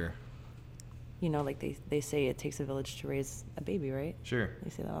 Sure. Like they say it takes a village to raise a baby, right? Sure. They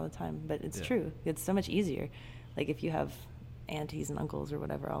say that all the time, but it's true. It's so much easier. Like if you have aunties and uncles or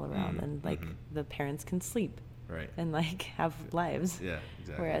whatever all around, and like the parents can sleep. Right. And like have lives. Yeah,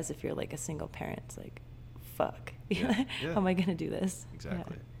 exactly. Whereas if you're like a single parent, it's like, fuck. Yeah. How am I gonna do this?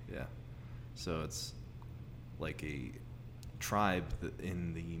 Exactly. Yeah. So it's like a tribe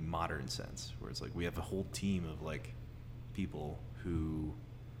in the modern sense, where it's like we have a whole team of like people who,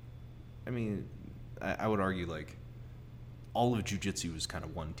 I mean, I would argue like all of jiu-jitsu is kind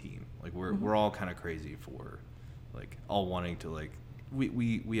of one team. Like we're all kind of crazy for like all wanting to like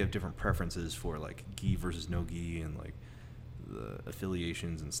we have different preferences for like gi versus no gi and like the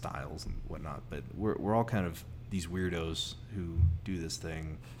affiliations and styles and whatnot, but we're all kind of these weirdos who do this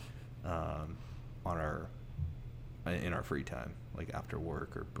thing in our free time, like after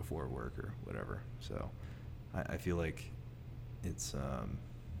work or before work or whatever. So I feel like it's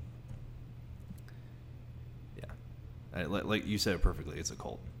like you said it perfectly, it's a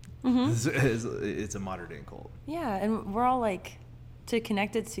cult. It's a modern day cult. Yeah, and we're all like, to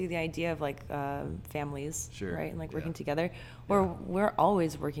connect it to the idea of like families, Sure. right, and like working together, we're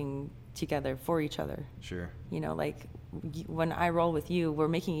always working together for each other. Sure. You know, like when I roll with you, we're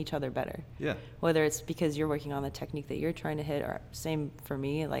making each other better. Yeah. Whether it's because you're working on the technique that you're trying to hit, or same for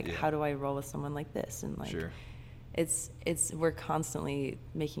me, like how do I roll with someone like this, and like sure. it's we're constantly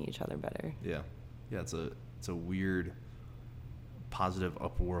making each other better. Yeah. It's a weird positive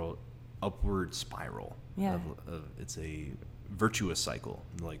upward spiral. Yeah. Of it's a virtuous cycle.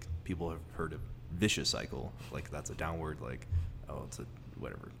 Like people have heard of vicious cycle, like that's a downward, like, oh, it's a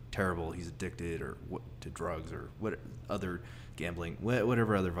whatever, terrible, he's addicted or what to drugs or what other gambling,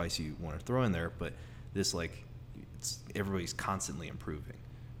 whatever other vice you want to throw in there. But this, like, everybody's constantly improving.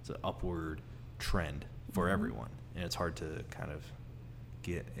 It's an upward trend for everyone, and it's hard to kind of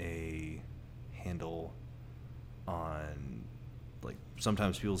get a handle on, like,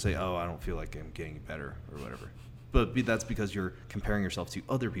 sometimes people say, oh, I don't feel like I'm getting better or whatever, but that's because you're comparing yourself to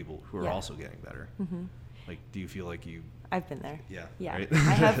other people who are also getting better. Like, do you feel like I've been there. Yeah. Right? I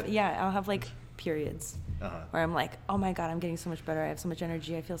have. I'll have like periods where I'm like, oh my God, I'm getting so much better. I have so much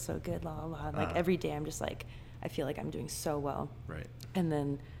energy. I feel so good. La la la. Like every day, I'm just like, I feel like I'm doing so well. Right. And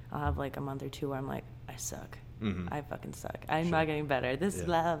then I'll have like a month or two where I'm like, I suck. I fucking suck. I'm not getting better. This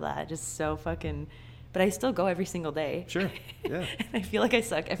blah blah blah. Just so fucking. But I still go every single day. Sure. Yeah. And I feel like I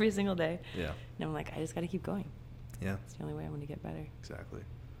suck every single day. Yeah. And I'm like, I just got to keep going. Yeah. It's the only way I'm going to get better. Exactly.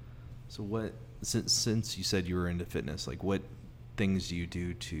 So what, since you said you were into fitness, like what things do you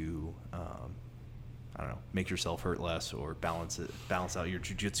do to, I don't know, make yourself hurt less or balance out your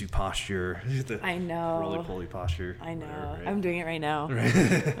jiu-jitsu posture? I know. Roly-poly posture. I know. Whatever, right? I'm doing it right now. Right.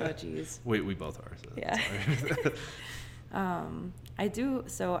 Oh, jeez. We both are. So yeah. I do.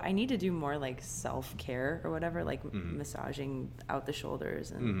 So I need to do more like self-care or whatever, like massaging out the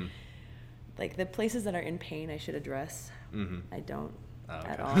shoulders and like the places that are in pain I should address. I don't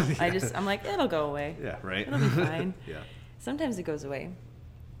at all. I'm like, it'll go away. Yeah, right. It'll be fine. Yeah. Sometimes it goes away.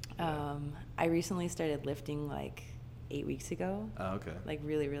 I recently started lifting like 8 weeks ago. Oh, okay. Like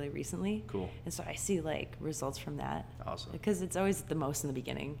really, really recently. Cool. And so I see like results from that. Awesome. Because it's always the most in the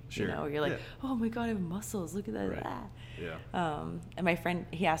beginning. Sure. You know, where you're like, oh my God, I have muscles. Look at that. Right. Ah. Yeah. And my friend,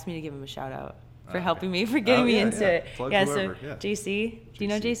 he asked me to give him a shout out for helping me, for getting me into it. Plug yeah. whoever. So JC, do you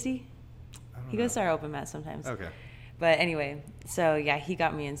know JC? He goes to our open mat sometimes. Okay. But anyway, so yeah, he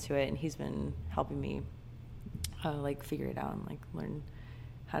got me into it, and he's been helping me like figure it out and like learn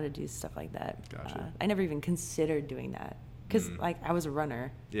how to do stuff like that. Gotcha. I never even considered doing that because like I was a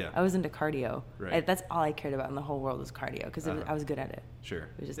runner. Yeah. I was into cardio. Right. That's all I cared about in the whole world was cardio because I was good at it. Sure.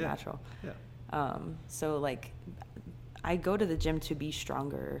 It was just natural. Yeah. So like I go to the gym to be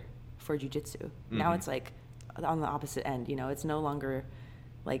stronger for jiu-jitsu. Now it's like on the opposite end, you know, it's no longer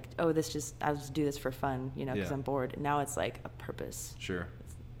like, oh, I'll just do this for fun, you know, because I'm bored. Now it's like a purpose. Sure.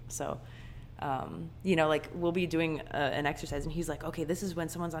 So, you know, like we'll be doing an exercise and he's like, okay, this is when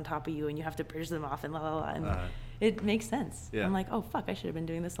someone's on top of you and you have to bridge them off and la la la. And it makes sense. Yeah. I'm like, oh, fuck, I should have been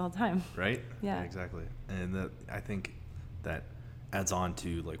doing this all the time. Right? Yeah. Exactly. And I think that adds on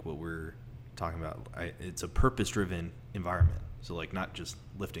to like what we're talking about. It's a purpose-driven environment. So like not just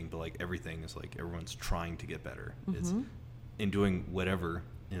lifting, but like everything is like everyone's trying to get better. It's in doing whatever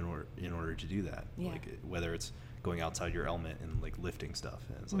in order to do that. Yeah. Like whether it's going outside your element and like lifting stuff.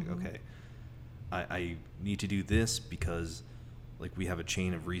 And it's like, okay, I need to do this because like we have a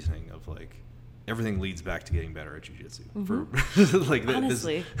chain of reasoning of like everything leads back to getting better at jiu-jitsu. For like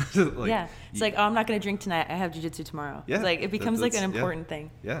honestly, like, yeah. It's like, oh, I'm not going to drink tonight. I have jiu-jitsu tomorrow. Yeah, it's like it becomes like an important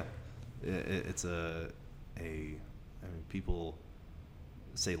thing. Yeah, it's I mean, people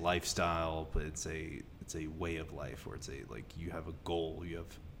say lifestyle, but it's a way of life, or it's a like you have a goal.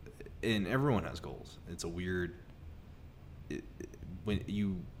 And everyone has goals. It's a weird when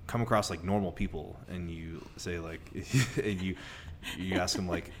you come across like normal people and you say like and you ask them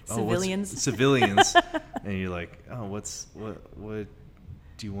like, oh, civilians and you're like, oh, what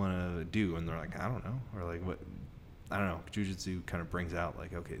do you want to do? And they're like, I don't know. Or like, what, I don't know. Jiu-jitsu kind of brings out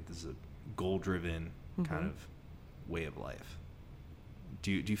like, okay, this is a goal-driven kind of way of life.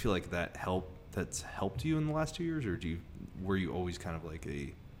 Do you feel like that's helped you in the last 2 years, or were you always kind of like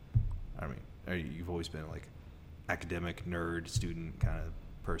you've always been like academic nerd student kind of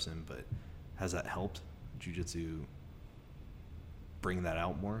person, but has that helped jiu-jitsu bring that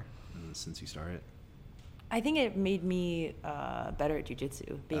out more since you started? I think it made me better at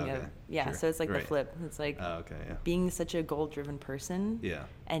jiu-jitsu. Sure. So it's like the flip. It's like being such a goal-driven person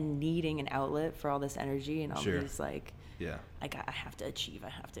and needing an outlet for all this energy and all these like, I have to achieve.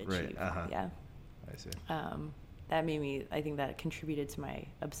 Right. Yeah. I see. that made me, I think that contributed to my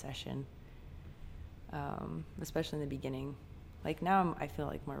obsession, especially in the beginning. Like now I feel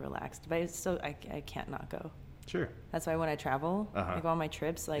like more relaxed, but it's still, I can't not go. Sure. That's why when I travel, Uh-huh. like on my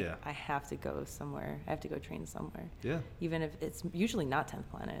trips, like Yeah. I have to go somewhere. I have to go train somewhere. Yeah. Even if it's usually not 10th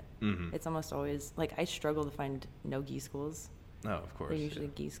Planet. Mm-hmm. It's almost always, like I struggle to find no gi schools. Oh, of course. They're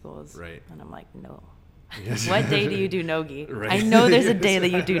usually gi schools. Right. And I'm like, no. Yes. What day do you do no-gi? Right. I know there's a day that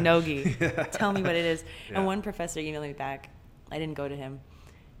you do no-gi. Yeah. Tell me what it is. Yeah. And one professor emailed me back. I didn't go to him.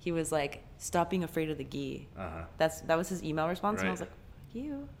 He was like, stop being afraid of the gi. Uh-huh. That was his email response. Right. And I was like, fuck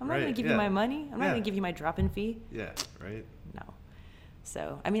you. I'm not Right, going to give yeah. you my money. I'm not Yeah. going to give you my drop-in fee. Yeah, right? No.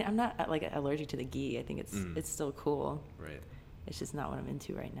 So, I mean, I'm not like allergic to the gi. I think it's still cool. Right. It's just not what I'm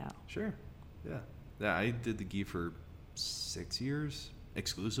into right now. Sure. Yeah. Yeah, I did the gi for 6 years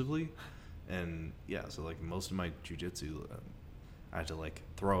exclusively. And yeah, so like most of my jujitsu, I had to like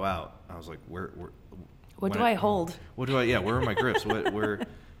throw out. I was like, where What do I hold? What do I? Yeah, where are my grips? Where?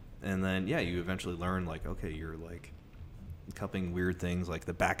 And then yeah, you eventually learn like, okay, you're like cupping weird things like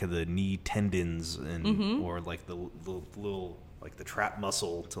the back of the knee tendons and or like the little like the trap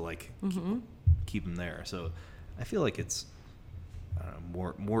muscle to like keep them there. So I feel like it's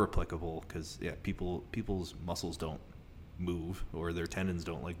more applicable because yeah, people's muscles don't move or their tendons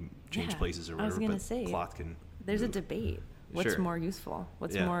don't like change places or whatever. I was gonna say, cloth can. There's move. a debate. What's Sure. more useful?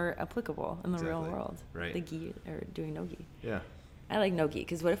 What's Yeah. more applicable in the real Exactly. world? Right. The gi or doing no gi? Yeah. I like no gi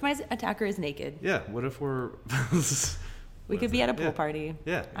because what if my attacker is naked? Yeah. What if we're? We could be at a pool Yeah. party.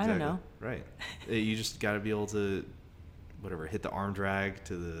 Yeah. Exactly. I don't know. Right. You just got to be able to, whatever, hit the arm drag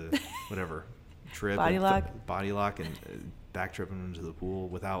to the whatever trip, Body and lock. body lock, and back tripping into the pool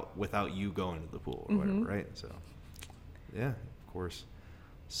without you going to the pool or whatever. Right. So, yeah, of course.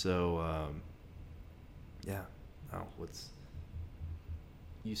 So, yeah. Oh,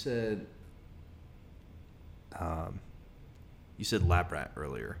 you said? You said lab rat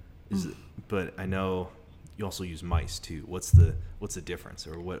earlier. But I know you also use mice too. What's the difference,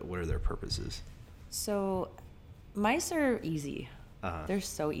 or what are their purposes? So, mice are easy. Uh-huh. They're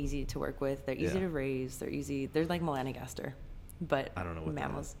so easy to work with. They're easy Yeah. to raise. They're easy. They're like melanogaster, but I don't know what that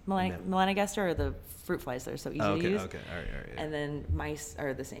mammals. is. Melanogaster are the fruit flies that are so easy Oh, okay, to use. okay, all right, yeah. And then mice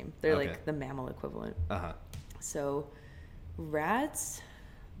are the same. They're Okay. like the mammal equivalent. Uh-huh. So, rats,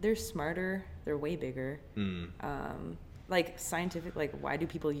 they're smarter. They're way bigger. Like scientific, like why do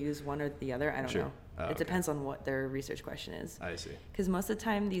people use one or the other? I don't Sure. know. Oh, It okay. depends on what their research question is. I see. Because most of the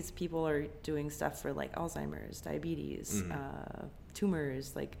time, these people are doing stuff for like Alzheimer's, diabetes,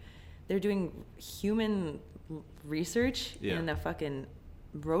 tumors. Like they're doing human research Yeah. in a fucking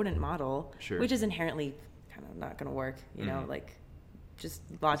rodent model, Sure. which is inherently kind of not going to work. You know, like just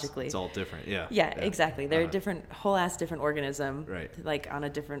logically. It's all different. Yeah. Yeah, exactly. They're a Uh-huh. different, whole ass different organism, Right. like on a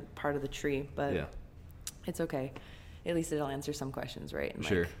different part of the tree. But Yeah. it's okay. At least it'll answer some questions, right? And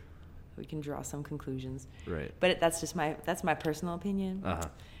Sure. like, we can draw some conclusions. Right. But that's just my personal opinion.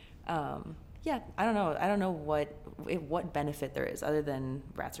 Uh-huh. Yeah, I don't know. I don't know what benefit there is other than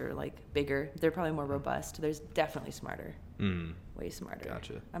rats are like bigger. They're probably more robust. There's definitely smarter. Way smarter.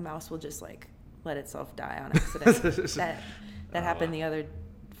 Gotcha. A mouse will just like let itself die on accident. that happened the other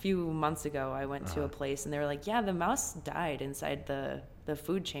few months ago. I went to a place and they were like, "Yeah, the mouse died inside the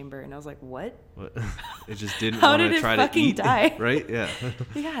food chamber," and I was like, "What? What? It just didn't How want did to it try to fucking eat, die? right? Yeah.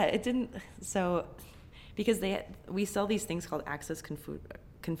 Yeah, it didn't." So, because we sell these things called access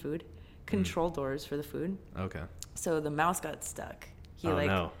control doors for the food. Okay. So the mouse got stuck.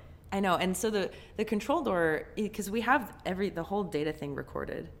 No. I know. And so the control door, because we have the whole data thing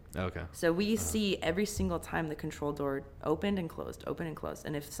recorded. Okay. So we see every single time the control door opened and closed.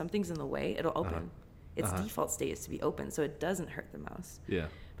 And if something's in the way, it'll open. Its default state is to be open, so it doesn't hurt the mouse. Yeah.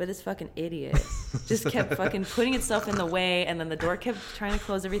 But this fucking idiot just kept fucking putting itself in the way, and then the door kept trying to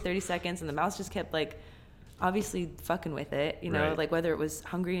close every 30 seconds, and the mouse just kept like obviously fucking with it, you know, Right. like whether it was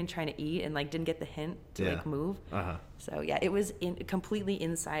hungry and trying to eat and like didn't get the hint to like move. Uh-huh. So yeah, it was completely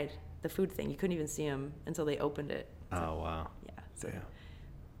inside the food thing. You couldn't even see him until they opened it. Oh, wow. Yeah. So Damn.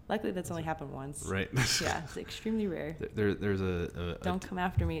 luckily that's only happened once. Right. Yeah, it's extremely rare. There's a Don't come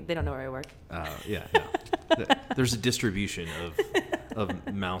after me. They don't know where I work. yeah. There's a distribution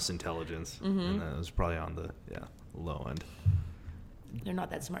of mouse intelligence, and that was probably on the low end. They're not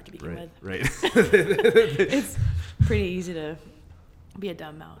that smart to begin with. Right. It's pretty easy to be a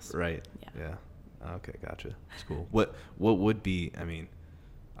dumb mouse. Right. Yeah. Okay, gotcha. That's cool. What would be? I mean,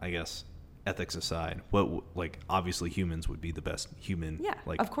 I guess ethics aside, like obviously humans would be the best human. Yeah,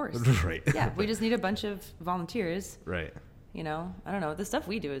 like, of course. Right. Yeah, we just need a bunch of volunteers. Right. You know, I don't know. The stuff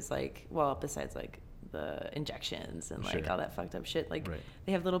we do is like, well, besides like the injections and like Sure. all that fucked up shit, like Right.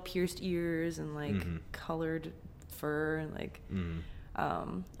 they have little pierced ears and like colored fur, like, I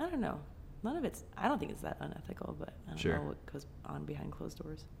don't know. None of it's, I don't think it's that unethical, but I don't know what goes on behind closed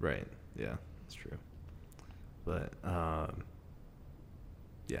doors. Right. Yeah, that's true. But,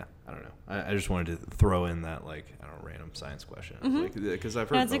 yeah, I don't know. I just wanted to throw in that, like, I don't know, random science question. Like, because I've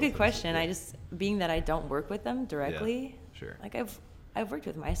heard. No, it's a good question. I just, being that I don't work with them directly. Yeah, sure. Like, I've worked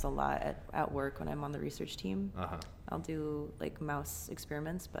with mice a lot at work when I'm on the research team. I'll do like mouse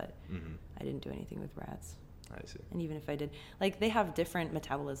experiments, but I didn't do anything with rats. I see. And even if I did, like, they have different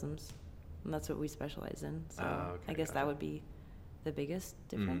metabolisms, and that's what we specialize in. So I guess that would be the biggest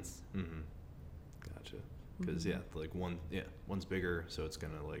difference. Gotcha. Because like one's bigger, so it's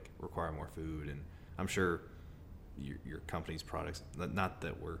gonna like require more food, and I'm sure your company's products. Not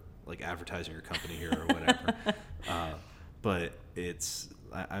that we're like advertising your company here or whatever, but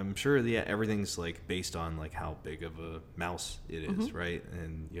I'm sure everything's like based on like how big of a mouse it is, right?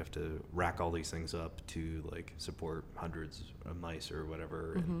 And you have to rack all these things up to like support hundreds of mice or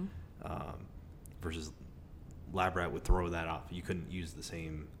whatever, and, versus lab rat would throw that off. You couldn't use the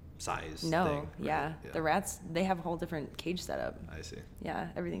same size thing, right? Yeah. The rats, they have a whole different cage setup. I see. Yeah,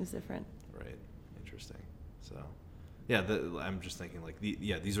 everything's different. Right. Interesting. So, yeah, I'm just thinking like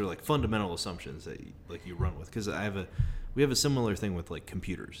these are like fundamental assumptions that you run with, because we have a similar thing with like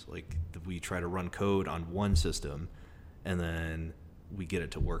computers. Like we try to run code on one system, and then we get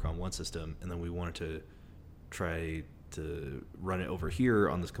it to work on one system, and then we want it to try to run it over here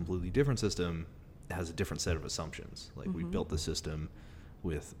on this completely different system. It has a different set of assumptions. Like we built the system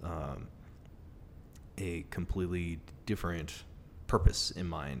with a completely different purpose in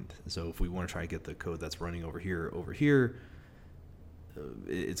mind. So if we want to try to get the code that's running over here,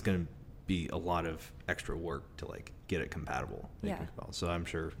 it's going to be a lot of extra work to like get it compatible. So I'm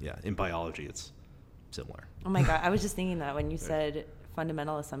sure, in biology it's similar. Oh my God, I was just thinking that when you said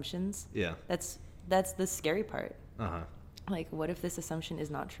fundamental assumptions. Yeah. That's the scary part. Like, what if this assumption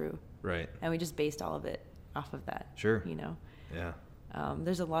is not true? Right. And we just based all of it off of that. Sure. You know? Yeah.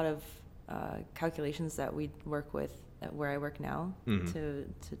 There's a lot of calculations that we work with at where I work now to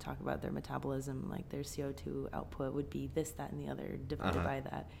talk about their metabolism, like their CO2 output would be this, that, and the other divided by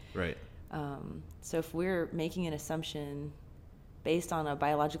that. Right. So if we're making an assumption based on a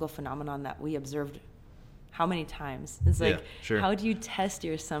biological phenomenon that we observed how many times, it's like, how do you test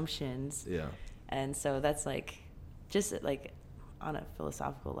your assumptions? Yeah. And so that's like, just like on a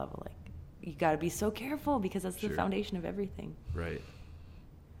philosophical level, like you got to be so careful because that's the foundation of everything. Right.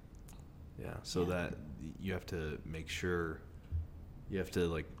 Yeah. So that you have to make sure,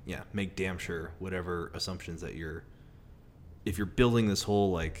 make damn sure whatever assumptions that if you're building this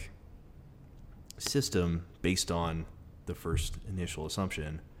whole like system based on the first initial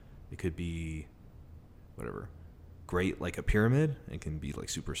assumption, it could be whatever, great, like a pyramid. It can be like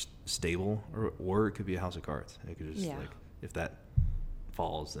super stable, or it could be a house of cards. It could just like, if that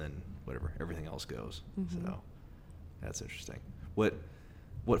falls, then whatever, everything else goes. So that's interesting.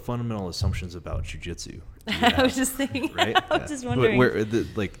 What fundamental assumptions about jiu-jitsu? I was just thinking, right? I was just wondering.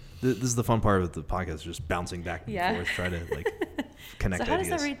 This is the fun part of the podcast, just bouncing back and forth, try to like connect so how ideas.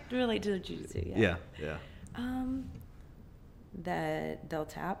 does that relate to the jiu-jitsu? Yeah. That they'll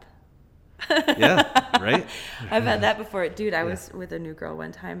tap. Yeah, right? I've had that before. Dude, I was with a new girl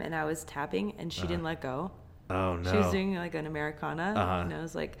one time, and I was tapping, and she didn't let go. Oh, no. She was doing like an Americana, and I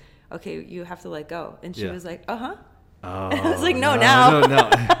was like, okay, you have to let go. And she was like, Oh, I was like, no, now. No,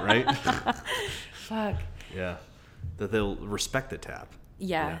 right? Fuck. Yeah. That they'll respect the tap.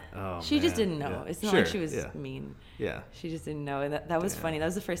 Yeah. Oh, she just didn't know. Yeah. It's not like she was mean. Yeah. She just didn't know. And that was funny. That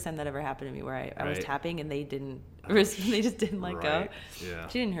was the first time that ever happened to me, where I was tapping and they didn't. They just didn't let go. Yeah.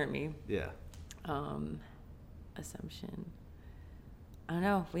 She didn't hurt me. Yeah. Assumption. I don't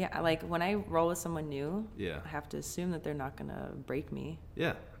know. Like when I roll with someone new, I have to assume that they're not gonna break me.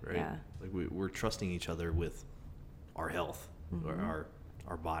 Yeah. Right. Yeah. Like we're trusting each other with our health, or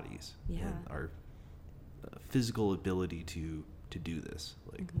our bodies, and our physical ability to do this.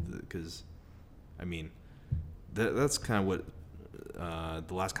 Like, because, I mean, that's kind of what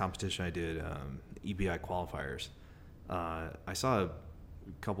the last competition I did, EBI qualifiers. I saw a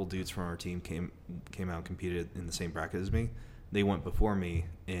couple dudes from our team came out and competed in the same bracket as me. They went before me,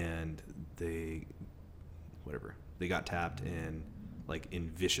 and they got tapped in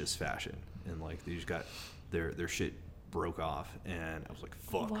vicious fashion, and like they just got their shit broke off, and I was like,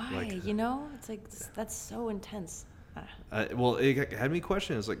 fuck. Why? Like, it's like that's so intense. Well, it had me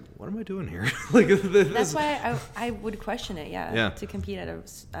question. It's like, what am I doing here? Like, that's why I would question it. To compete at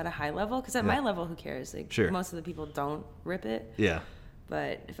a high level, because at my level, who cares? Like, most of the people don't rip it. Yeah.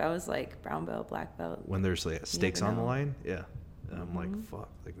 But if I was like brown belt, black belt, when there's like stakes on the line, I'm like, fuck.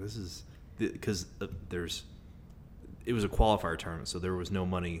 Like, this is because there's it was a qualifier tournament, so there was no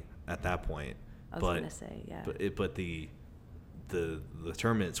money at that point. I was going to say, yeah. But the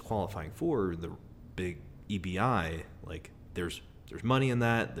tournament it's qualifying for, the big EBI, like there's money in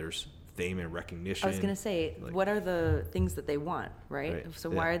that. There's fame and recognition. I was going to say, like, what are the things that they want, right? So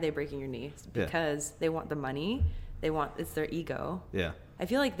why are they breaking your knee? Because they want the money. It's their ego. Yeah. I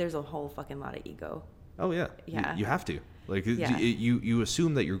feel like there's a whole fucking lot of ego. Oh yeah. Yeah. You have to. Like you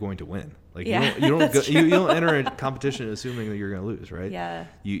assume that you're going to win. Like you don't enter a competition assuming that you're going to lose, right? Yeah.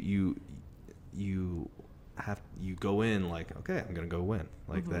 You go in like, okay, I'm going to go win,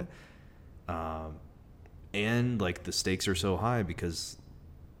 like that. And like the stakes are so high because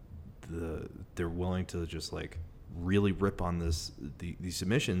they're willing to just like really rip on these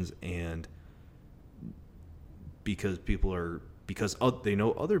submissions, and because they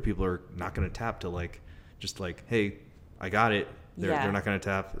know other people are not going to tap to like just like, hey, I got it. They're not going to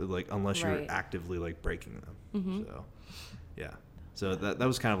tap like unless you're actively like breaking them. So yeah. So that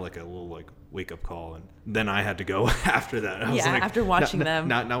was kind of like a little like wake up call, and then I had to go after that. I was like, after watching them,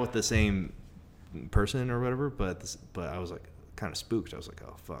 not with the same person or whatever, but I was like kind of spooked. I was like,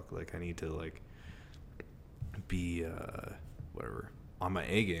 oh fuck, like I need to like be whatever on my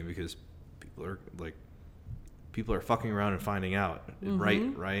A game, because people are fucking around and finding out right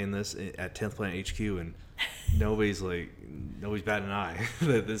in this at 10th Planet HQ, and nobody's batting an eye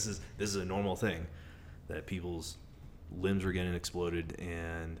that this is a normal thing, that people's limbs are getting exploded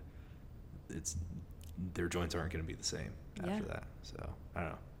and their joints aren't going to be the same after that. So I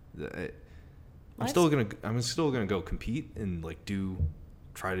don't know. I'm still gonna go compete and like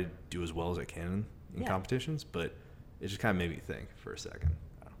try to do as well as I can in competitions, but it just kind of made me think for a second.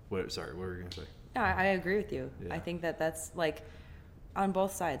 What were you gonna say? No, I agree with you. Yeah. I think that's like on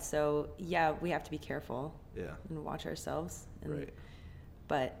both sides. So yeah, we have to be careful. Yeah. And watch ourselves.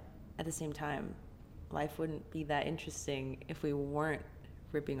 But at the same time, life wouldn't be that interesting if we weren't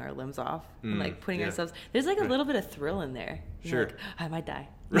ripping our limbs off and like putting ourselves. There's like a little bit of thrill in there. Sure. Like, I might die.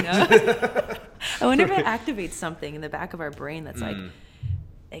 You know? I wonder if it activates something in the back of our brain that's like,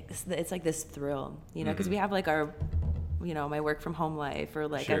 it's like this thrill, you know, because we have like our, you know, my work from home life, or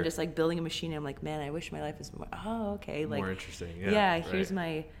like I'm just like building a machine and I'm like, man, I wish my life was more, okay. Like, more interesting. Here's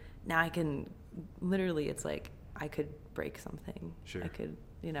now I can literally, it's like I could break something. Sure. I could,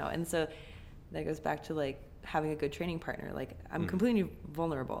 you know, and so that goes back to like having a good training partner. Like I'm completely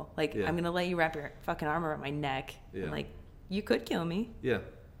vulnerable. Like I'm going to let you wrap your fucking arm around my neck and like, you could kill me. Yeah.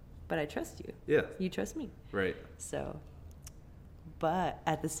 But I trust you. Yeah. You trust me. Right. So, but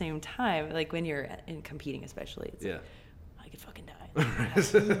at the same time, like when you're in competing, especially, it's like, I could fucking die.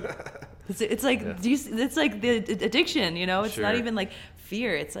 It's like it's like the addiction, you know. It's not even like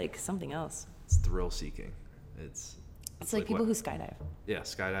fear. It's like something else. It's thrill seeking. It's like people who skydive. Yeah,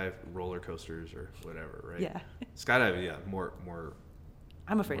 skydive, roller coasters, or whatever, right? Yeah. Skydive, more.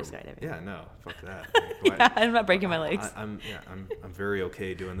 I'm afraid of skydiving. Yeah, no, fuck that. I'm not breaking my legs. I'm very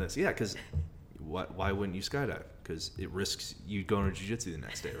okay doing this. Yeah, because why wouldn't you skydive? Because it risks you going to jiu-jitsu the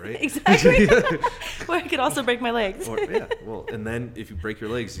next day, right? Exactly. Or I could also break my legs. Well, and then if you break your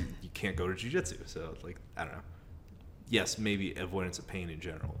legs, you can't go to jiu-jitsu. So, like, I don't know. Yes, maybe avoidance of pain in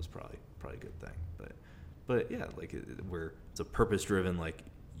general is probably a good thing. But yeah, like it's a purpose-driven, like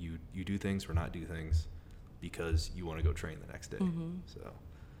you do things or not do things because you want to go train the next day. So,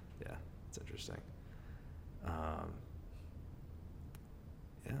 yeah, it's interesting.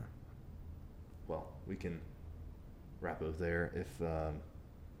 Yeah. Well, we can wrap up there. If I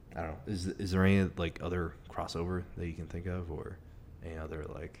don't know, is there any like other crossover that you can think of, or any other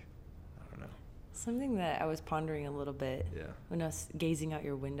like, I don't know, something that I was pondering a little bit when I was gazing out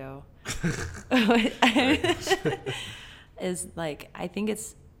your window is like,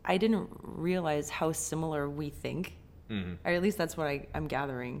 I didn't realize how similar we think. Or at least that's what I'm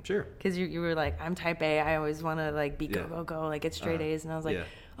gathering. Sure. Because you were like, I'm type A. I always want to like be go, like get straight A's. And I was like,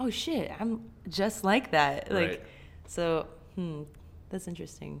 oh shit, I'm just like that. Like, so, that's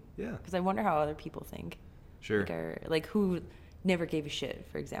interesting. Yeah. Because I wonder how other people think. Sure. Like who never gave a shit,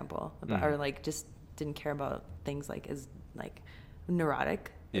 for example, about, or like just didn't care about things like as like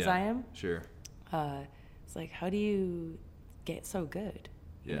neurotic as I am. Sure. It's like, how do you get so good?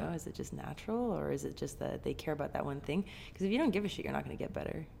 You know, is it just natural, or is it just that they care about that one thing? Because if you don't give a shit, you're not going to get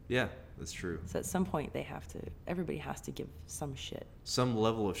better. Yeah, that's true. So at some point, everybody has to give some shit. Some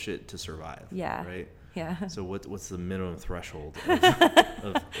level of shit to survive. Yeah. Right? Yeah. So what's the minimum threshold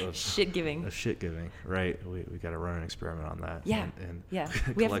of shit giving? Of shit giving, right? We got to run an experiment on that. Yeah. And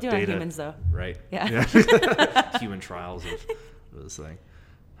we have to do it on humans, though. Right. Yeah. Human trials of this thing.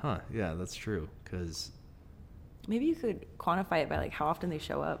 Huh. Yeah, that's true. Because maybe you could quantify it by like how often they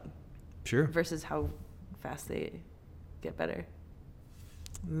show up. Sure. Versus how fast they get better?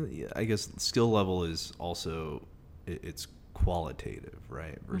 Yeah, I guess skill level is also, it's qualitative,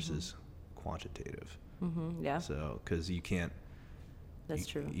 right? Versus quantitative. Yeah. So, because you can't. That's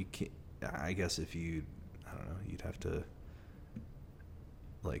true. You can't. I guess if you, I don't know, you'd have to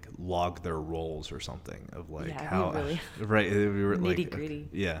like log their roles or something of like how really right. We were like nitty-gritty.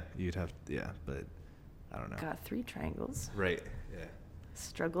 Yeah, you'd have but I don't know. Got 3 triangles. Right. Yeah.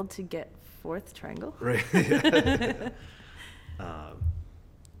 Struggled to get 4th triangle. Right. Yeah.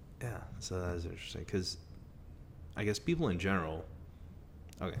 Yeah. So that is interesting because I guess people in general.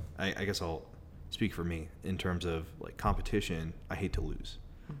 Okay, I guess I'll speak for me in terms of like competition. I hate to lose.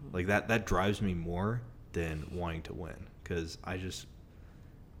 Like that drives me more than wanting to win because I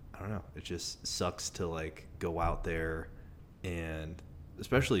don't know. It just sucks to like go out there and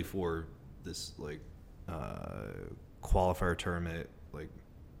especially for this like qualifier tournament. Like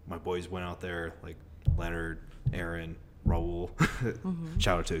my boys went out there, like Leonard, Aaron, Raul.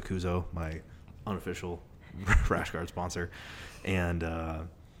 Shout out to Kuzo, my unofficial rash guard sponsor, and yeah,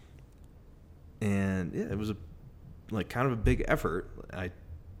 it was like kind of a big effort.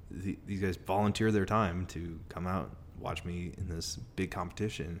 These guys volunteered their time to come out watch me in this big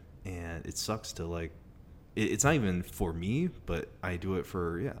competition, and it sucks to like it's not even for me, but I do it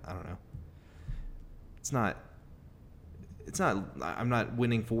for I don't know. It's not I'm not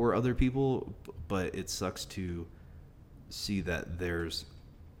winning for other people, but it sucks to see that there's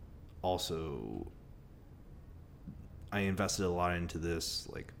also I invested a lot into this,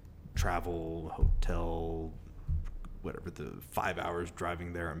 like travel, hotel, whatever, the 5 hours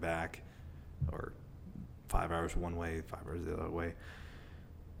driving there and back, or 5 hours one way, 5 hours the other way.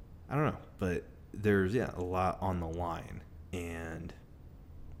 I don't know, but there's a lot on the line, and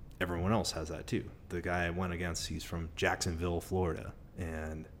everyone else has that too. The guy I went against, he's from Jacksonville, Florida,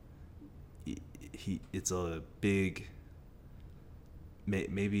 and it's a big.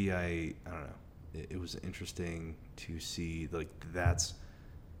 Maybe I don't know. It was interesting to see like that's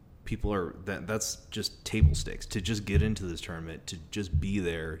just table stakes to just get into this tournament, to just be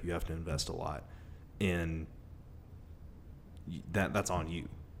there. You have to invest a lot, and that's on you.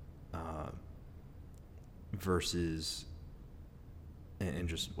 Versus, and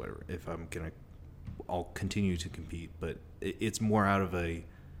just whatever. If I'll continue to compete, but it's more out of a.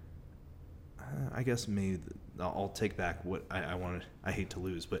 I guess maybe I'll take back what I wanted. I hate to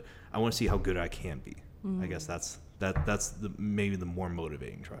lose, but I want to see how good I can be. I guess that's maybe the more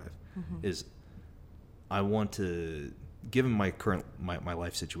motivating drive is I want to, given my current my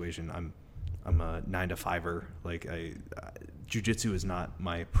life situation, I'm a 9-to-5er. Like jiu-jitsu is not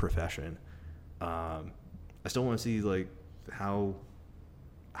my profession. I still want to see like how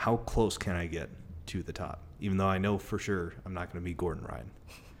close can I get to the top, even though I know for sure I'm not going to be Gordon Ryan.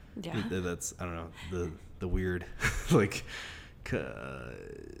 Yeah, that's I don't know the weird like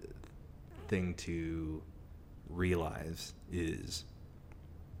thing to realize is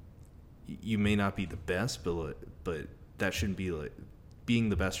you may not be the best, but that shouldn't be like being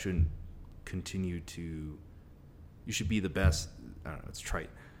the best shouldn't continue to. You should be the best. I don't know. It's trite.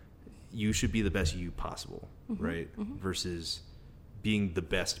 You should be the best you possible, right? Versus being the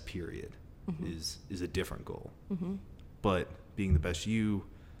best. Period is a different goal. But being the best you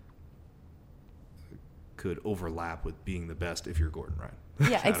could overlap with being the best if you're Gordon Ryan.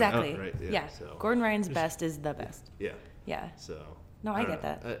 Yeah, exactly. Right? Yeah. So. Gordon Ryan's best is the best. Yeah. Yeah. So. No, I get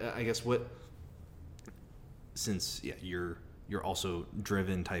that. I guess since you're also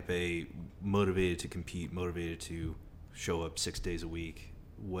driven, type A, motivated to compete, motivated to show up 6 days a week.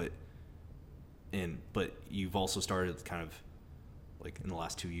 But you've also started kind of like in the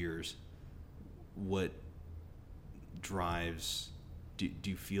last 2 years. What drives? Do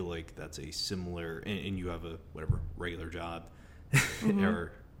you feel like that's a similar, and you have a regular job,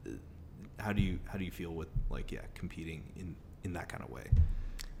 or how do you feel with like competing in that kind of way?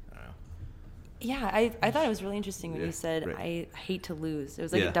 I don't know. Yeah, I thought it was really interesting when you said I hate to lose. It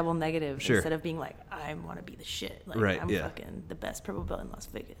was like a double negative instead of being like I want to be the shit. Like I'm fucking the best purple belt in Las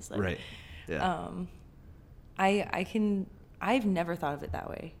Vegas. Like, yeah. I've never thought of it that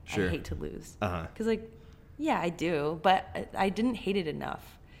way. Sure. I hate to lose. Because like. Yeah, I do, but I didn't hate it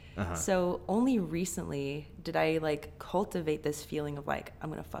enough. So only recently did I like cultivate this feeling of like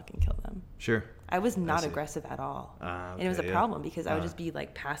I'm gonna fucking kill them. Sure. I was not aggressive at all, and it was a problem because I would just be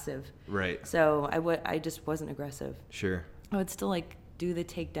like passive. Right. So I just wasn't aggressive. Sure. I would still like do the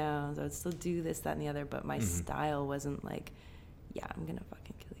takedowns. I would still do this, that, and the other, but my style wasn't like, I'm gonna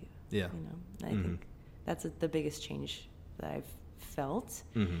fucking kill you. Yeah. You know, and I think that's the biggest change that I've felt.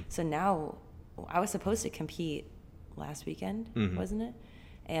 So now. I was supposed to compete last weekend, wasn't it?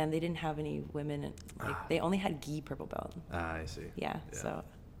 and they didn't have any women. Like, they only had gi purple belt. I see. Yeah, so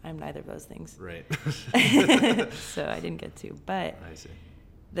I'm neither of those things. Right. So I didn't get to, but I see.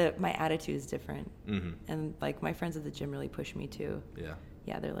 My attitude is different, Mm-hmm. and like my friends at the gym really push me too.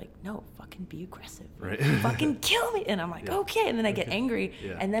 Yeah, they're like, no, fucking be aggressive, right. fucking kill me, and I'm like, okay, and then I get angry,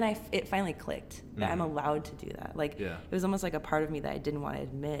 Yeah. and then it finally clicked that I'm allowed to do that. Like, Yeah. it was almost like a part of me that I didn't want to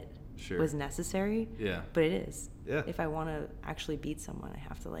admit was necessary. Yeah, but it is. Yeah, if I want to actually beat someone, I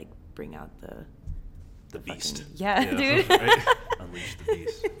have to like bring out the beast. Fucking, yeah, dude. Right? Unleash the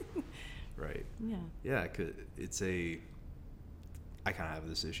beast. Right. Yeah. Cause I kind of have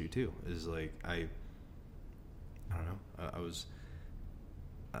this issue too. Is like I don't know. I was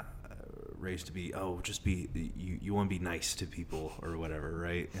raised to be you want to be nice to people or whatever,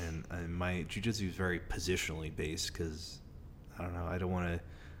 right? And my jiu-jitsu is very positionally based because I don't know. I don't want to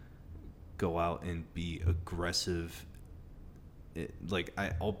go out and be aggressive.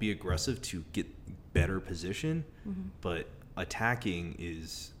 I'll be aggressive to get better position, but attacking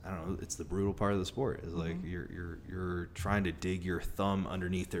is, I don't know, it's the brutal part of the sport. Is like you're trying to dig your thumb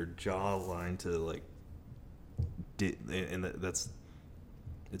underneath their jawline to like and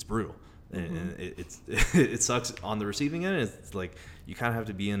it's brutal, and it sucks on the receiving end. It's like you kind of have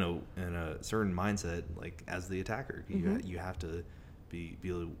to be in a certain mindset, like as the attacker. You have to be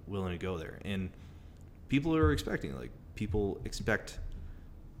willing to go there, and people expect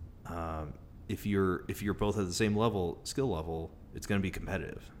if you're both at the same skill level, it's going to be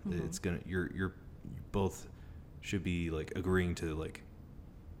competitive. It's going to you're both should be like agreeing to like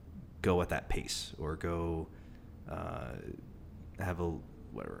go at that pace or go have a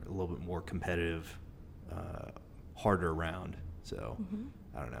little bit more competitive, harder round. So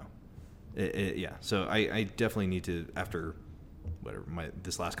I don't know. So I definitely need to, after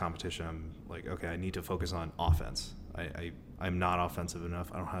this last competition, I'm like, okay, I need to focus on offense. I'm not offensive enough.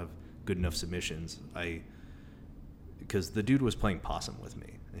 I don't have good enough submissions. Because the dude was playing possum with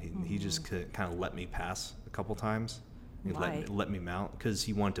me. He just kind of let me pass a couple times. He let me mount because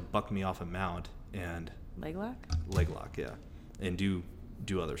he wanted to buck me off a mount and leg lock, yeah, and do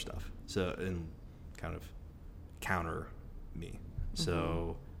other stuff. So, and kind of counter me.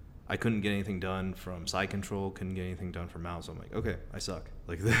 So I couldn't get anything done from side control, couldn't get anything done from mount. So I'm like, okay, I suck.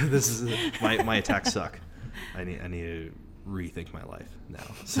 Like this is my attacks suck. I need to rethink my life now.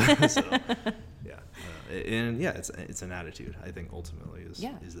 So yeah, and yeah, it's an attitude. I think ultimately is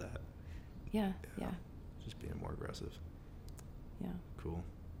that. Yeah. Just being more aggressive. Yeah. Cool.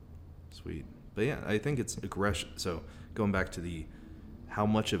 Sweet. But yeah, I think it's aggression. So going back to how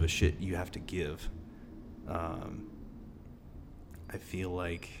much of a shit you have to give, I feel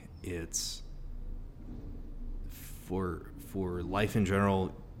like it's for life in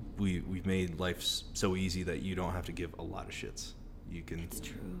general. We've made life so easy that you don't have to give a lot of shits. You can. It's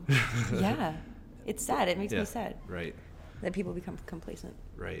true. Yeah. It's sad. It makes me sad. Right. That people become complacent.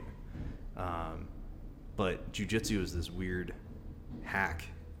 Right. But jiu-jitsu is this weird hack,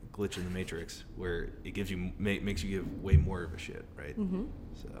 glitch in the matrix, where it gives you makes you give way more of a shit, right?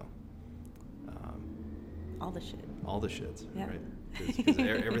 So. All the shit. All the shits, right? Because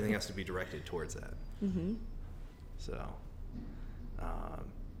everything has to be directed towards that. So.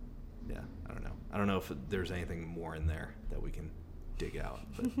 Yeah, I don't know. I don't know if there's anything more in there that we can dig out,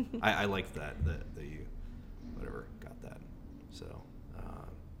 but I liked that you, whatever, got that. So,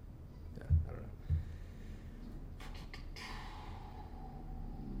 yeah, I don't know.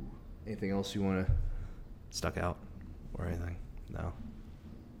 Anything else you want to stuck out or anything? No.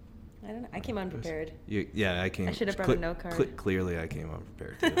 I don't know. I came unprepared. I came. I should have brought a note card. Clearly, I came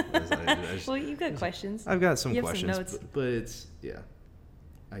unprepared too. Well, you've got questions. I've got some you questions, have some notes. but it's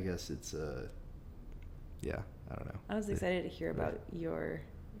I guess it's I don't know. I was excited to hear about your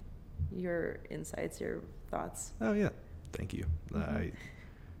insights, your thoughts. Oh yeah, thank you. I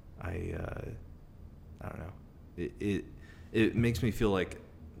don't know. It makes me feel like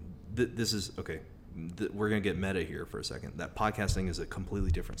this is okay. We're gonna get meta here for a second. That podcasting is a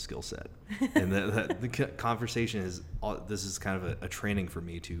completely different skill set, and the conversation is. This is kind of a training for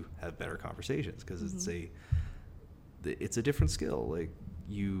me to have better conversations because it's a different skill. Like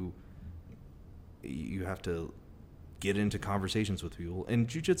you have to get into conversations with people, and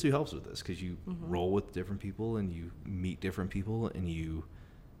jiu-jitsu helps with this because you roll with different people and you meet different people and you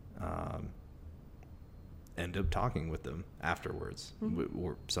end up talking with them afterwards,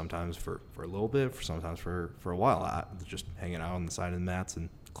 or sometimes for a little bit, sometimes for a while, just hanging out on the side of the mats, and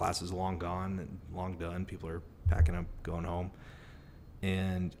class is long gone and long done. People are packing up, going home,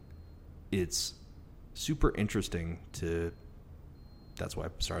 and it's super interesting to that's why I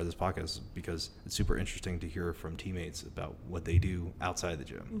started this podcast, because it's super interesting to hear from teammates about what they do outside the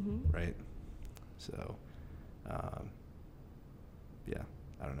gym, right? So, yeah,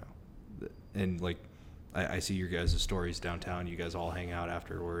 I don't know. And like, I see your guys' stories downtown. You guys all hang out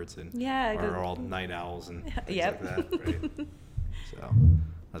afterwards and are all night owls and things like that, right? So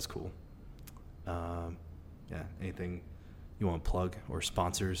that's cool. Yeah, anything you want to plug or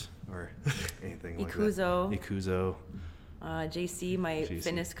sponsors or anything like that? Ikuzo. JC, my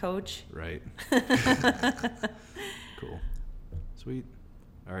fitness coach. Right. Cool. Sweet.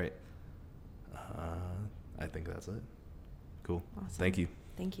 All right. I think that's it. Cool. Awesome. Thank you.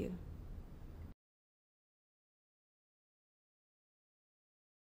 Thank you.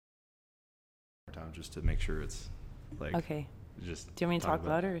 Time just to make sure it's like okay. Just do you want me to talk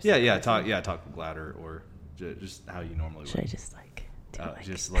louder? Or talk louder or just how you normally should would. I just like do like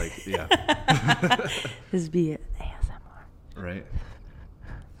just like yeah. Just be it ASMR. Right.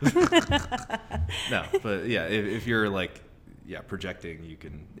 No, but yeah, if you're like projecting, you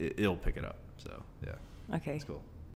can it'll pick it up. So yeah. Okay. That's cool.